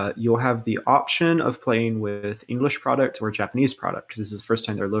 you'll have the option of playing with English product or Japanese product because this is the first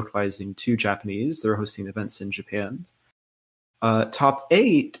time they're localizing to Japanese. They're hosting events in Japan. Top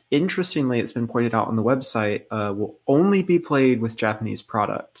 8, interestingly, it's been pointed out on the website, will only be played with Japanese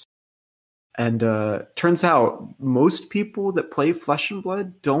product. And turns out most people that play Flesh and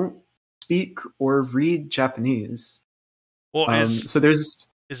Blood don't speak or read Japanese. well, So there's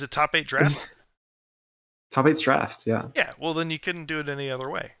is it top 8 draft? top 8's draft, yeah. Yeah. Well, then you couldn't do it any other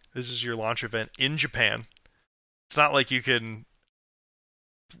way. This is your launch event in Japan. It's not like you can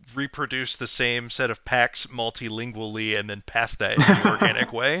reproduce the same set of packs multilingually and then pass that in the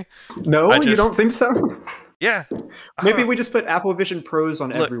organic way. I No, you don't just think so? yeah. Maybe we just put Apple Vision Pros on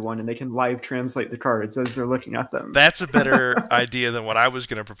Look, everyone and they can live translate the cards as they're looking at them. that's a better idea than what I was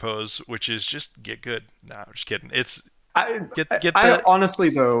going to propose, which is just get good. No, I'm just kidding. It's I, get I the honestly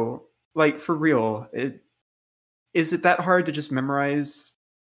though, like for real, is it that hard to just memorize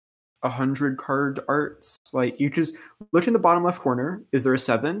 100 card arts? Like you just look in the bottom left corner. Is there a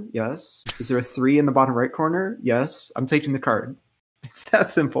 7? Yes. Is there a 3 in the bottom right corner? Yes. I'm taking the card. It's that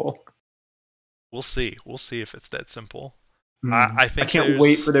simple. we'll see. We'll see if it's that simple. I I think can't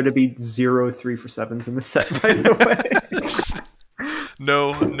wait there's for there to be 0 3 for 7s in the set. By the way, just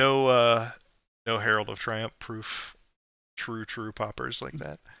no Herald of Triumph proof true poppers like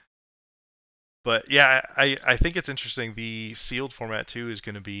that. But yeah, I think it's interesting. The sealed format too is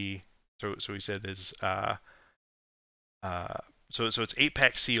going to be so he said is uh so it's 8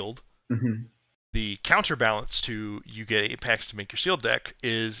 pack sealed. mm-hmm. The counterbalance to you get 8 packs to make your sealed deck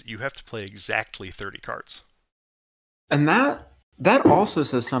is you have to play exactly 30 cards. And that also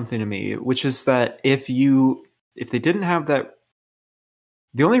says something to me, which is that if they didn't have that,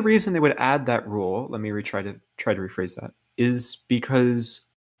 the only reason they would add that rule, let me try to rephrase that, is because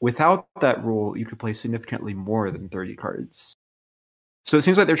without that rule, you could play significantly more than 30 cards. So it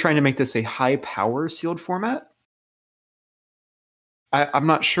seems like they're trying to make this a high power sealed format. I'm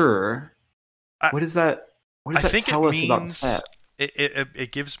not sure. I, What does that I think it tell us about the means set?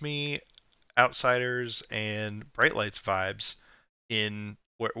 it gives me Outsiders and Bright Lights vibes in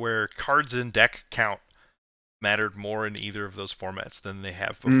where cards in deck count mattered more in either of those formats than they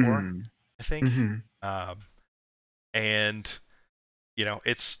have before. Mm. I think, Mm-hmm. um, and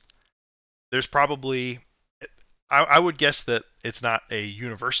there's probably I would guess that it's not a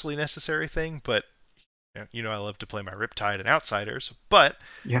universally necessary thing, but I love to play my Riptide and Outsiders, but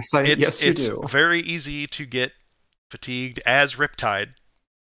Yes, you it's do. very easy to get fatigued as Riptide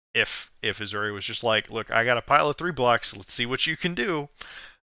if Azuri was just like, look, I got a pile of 3 blocks, let's see what you can do,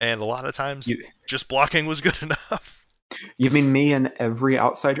 and a lot of times You just blocking was good enough. you mean me in every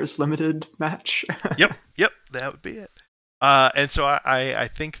Outsiders Limited match? Yep, that would be it. And so I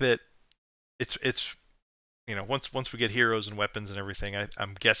think that it's once we get heroes and weapons and everything,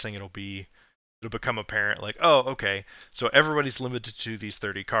 I'm guessing it'll become apparent like, oh, okay, so everybody's limited to these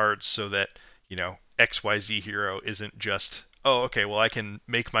 30 cards so that XYZ hero isn't just, oh, okay, well, I can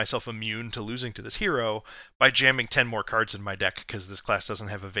make myself immune to losing to this hero by jamming 10 more cards in my deck because this class doesn't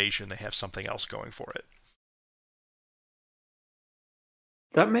have evasion, they have something else going for it.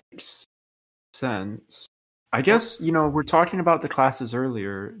 That makes sense. I Or guess, we're talking about the classes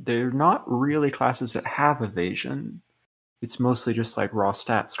earlier. They're not really classes that have evasion. It's mostly just like raw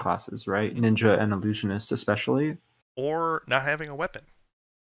stats classes, right? Ninja and illusionist especially. or not having a weapon.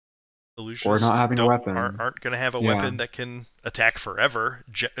 or not illusionists having a weapon. aren't going to have a Yeah, weapon that can attack forever,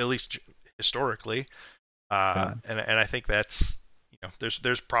 at least historically. yeah. And I think that's,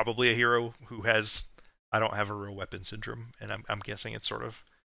 there's probably a hero who has, I don't have a real weapon syndrome, and I'm guessing it's sort of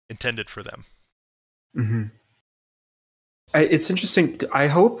intended for them. Mm-hmm. It's interesting. I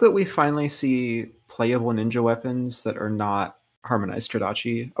hope that we finally see playable ninja weapons that are not harmonized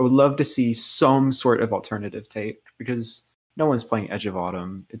Tadachi. I would love to see some sort of alternative take because no one's playing Edge of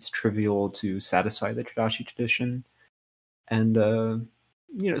Autumn. It's trivial to satisfy the Tadachi tradition, and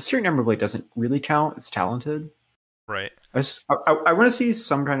Searing Ember Blade doesn't really count. It's talented. Right. I want to see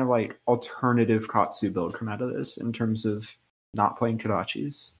some kind of like alternative Katsu build come out of this in terms of not playing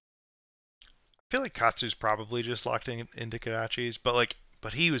Tadachis. I feel like Katsu's probably just locked into Kadachi's,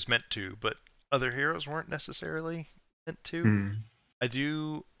 but he was meant to, but other heroes weren't necessarily meant to. Hmm. I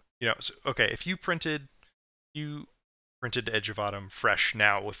do, so, okay, if you printed Edge of Autumn fresh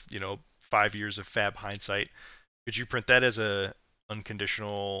now with, 5 years of fab hindsight, could you print that as a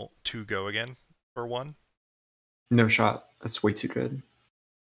unconditional 2 go again for 1? No shot. That's way too good.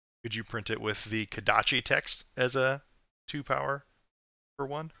 Could you print it with the Kadachi text as a 2 power for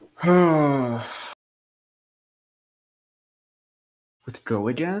 1? With go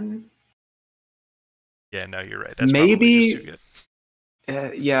again? Yeah, no, you're right. That's probably just too Maybe.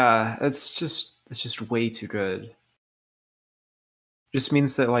 good. Yeah, it's just way too good. Just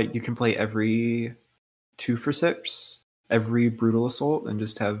means that like you can play every 2 for 6, every brutal assault, and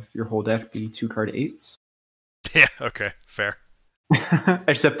just have your whole deck be 2-card 8s. Yeah, okay, fair.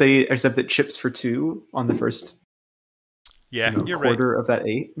 except it chips for 2 on the first Yeah, you're right. quarter of that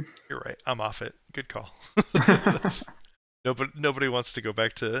 8. You're right. I'm off it. Good call. Nobody wants to go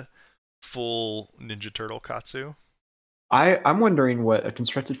back to full Ninja Turtle Katsu. I'm wondering what a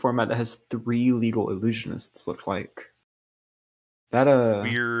constructed format that has 3 legal illusionists look like. That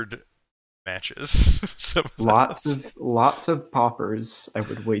weird matches. lots of poppers, I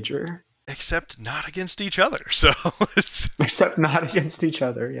would wager. Except not against each other. So it's except not against each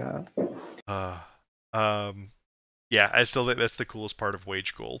other, yeah. Yeah, I still think that's the coolest part of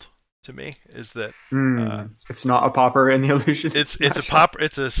Wage Gold to me is that it's not a popper in the illusionist. It's a pop.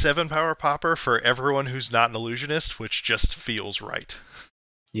 It's a 7 power popper for everyone who's not an illusionist, which just feels right.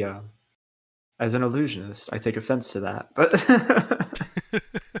 Yeah. As an illusionist, I take offense to that, but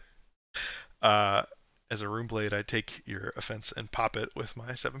as a Room Blade, I take your offense and pop it with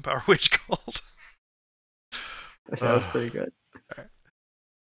my 7 power Wage Gold. That was pretty good. Right.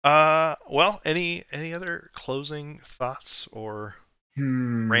 Well, any other closing thoughts or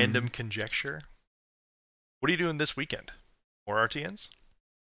random conjecture? What are you doing this weekend? More RTNs?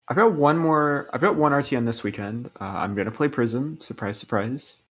 I've got one RTN this weekend. I'm gonna play Prism. Surprise,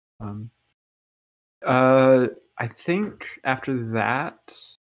 surprise. I think after that,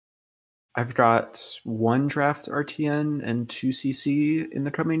 I've got 1 draft RTN and 2 CC in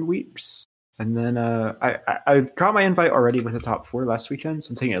the coming weeks. And then I got my invite already with the top 4 last weekend,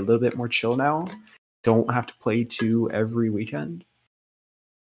 so I'm taking it a little bit more chill now. Don't have to play 2 every weekend.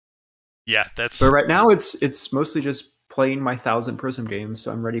 Yeah, that's. But right now it's mostly just playing my 1,000 Prism games,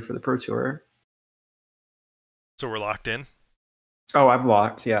 so I'm ready for the Pro Tour. So we're locked in? Oh, I'm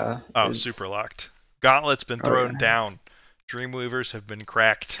locked, yeah. Oh, super locked. Gauntlet's been thrown down. Dreamweavers have been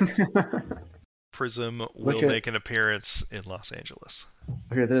cracked. Prism will make an appearance in Los Angeles.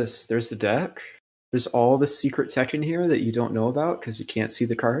 Look at this. There's the deck. There's all the secret tech in here that you don't know about because you can't see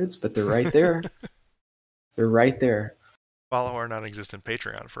the cards, but they're right there. They're right there. Follow our non-existent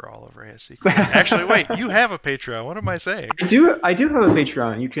Patreon for all of Rhea's secrets. Actually, wait, you have a Patreon. What am I saying? I do have a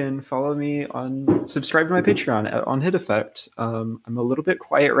Patreon. You can follow me subscribe to my Patreon on Hit Effect. I'm a little bit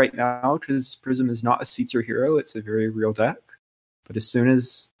quiet right now because Prism is not a C-tier hero. It's a very real deck. But as soon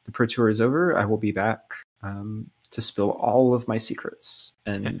as the Pro Tour is over, I will be back to spill all of my secrets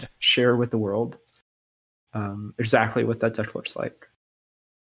and share with the world exactly what that deck looks like.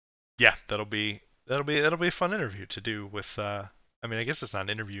 Yeah, that'll be a fun interview to do with. I mean, I guess it's not an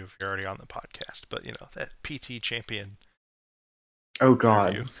interview if you're already on the podcast, but that PT champion. Oh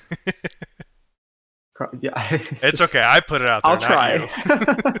God. Yeah, it's okay. I put it out there. I'll try.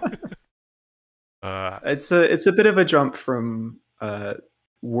 It's a bit of a jump from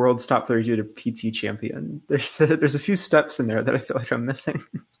world's top 32 to PT champion. There's a few steps in there that I feel like I'm missing.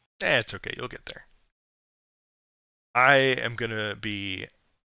 It's okay. You'll get there. I am gonna be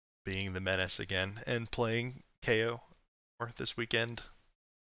being the menace again and playing KO this weekend.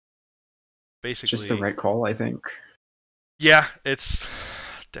 Basically, just the right call, I think. Yeah, it's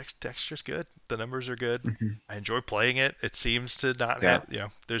deck's just good. The numbers are good. Mm-hmm. I enjoy playing it. It seems to not have,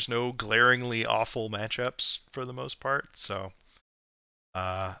 there's no glaringly awful matchups for the most part. So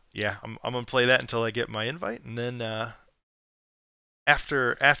Yeah, I'm gonna play that until I get my invite, and then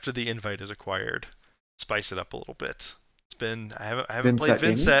after the invite is acquired, spice it up a little bit. I haven't played Vincent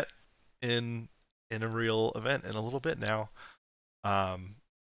Gaming? Vincent in a real event in a little bit now. Um,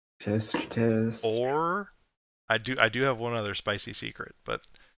 Tisk. or I do have one other spicy secret, but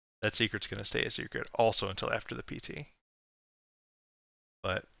that secret's gonna stay a secret also until after the PT.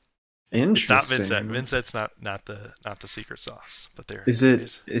 But it's not Vincent. Interesting. Vincent's not the secret sauce. But there Is there it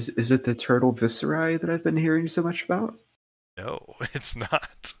is. is it the turtle visceri that I've been hearing so much about? No, it's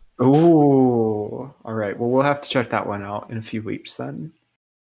not. Oh, all right. Well, we'll have to check that one out in a few weeks then. Yeah.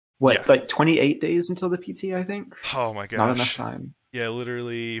 What, like 28 days until the PT, I think? Oh my Not enough gosh. time. Yeah,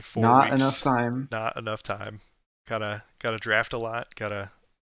 literally four Not enough weeks. time. Not enough time. Gotta draft a lot. Gotta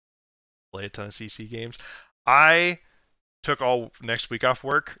play a ton of CC games. I took all next week off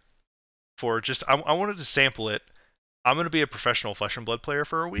work for just I wanted to sample it. I'm gonna be a professional Flesh and Blood player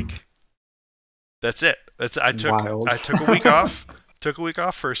for a week. That's it. That's I took Wild. I took a week off. Took a week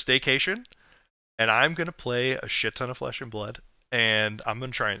off for a staycation, and I'm gonna play a shit ton of Flesh and Blood, and I'm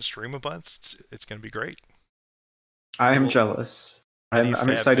gonna try and stream a bunch. It's gonna be great. I am Little jealous. mini I'm fab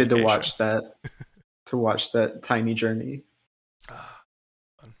excited vacation. to watch that tiny journey. Ah,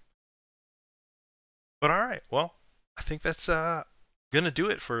 fun. But all right, well, I think that's gonna do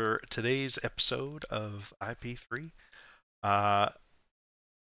it for today's episode of IP3. Uh,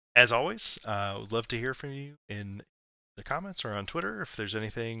 as always, would love to hear from you in the comments or on Twitter if there's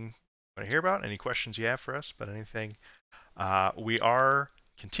anything you want to hear about, any questions you have for us about anything. We are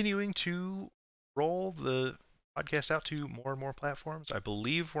continuing to roll the podcast out to more and more platforms. I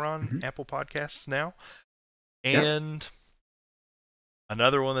believe we're on Mm-hmm. Apple Podcasts now, Yep. and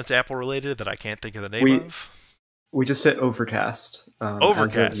another one that's Apple related that I can't think of the name We of. we just hit Overcast as of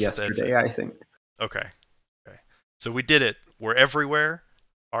Overcast. That's yesterday, it. I think. Okay. Okay. So we did it. We're everywhere.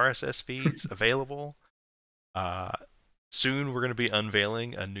 RSS feeds available. Uh, soon we're going to be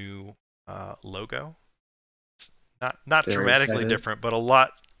unveiling a new logo. It's not Very dramatically excited. different, but a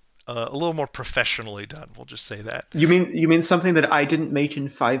little more professionally done. We'll just say that. You mean something that I didn't make in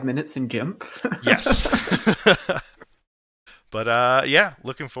 5 minutes in GIMP? Yes. But yeah,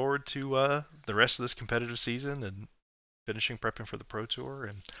 looking forward to the rest of this competitive season and finishing prepping for the Pro Tour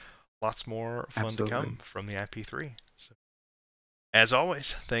and lots more fun to Absolutely. come from the IP3. So, as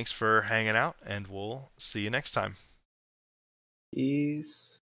always, thanks for hanging out, and we'll see you next time.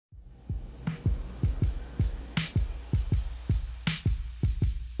 Peace.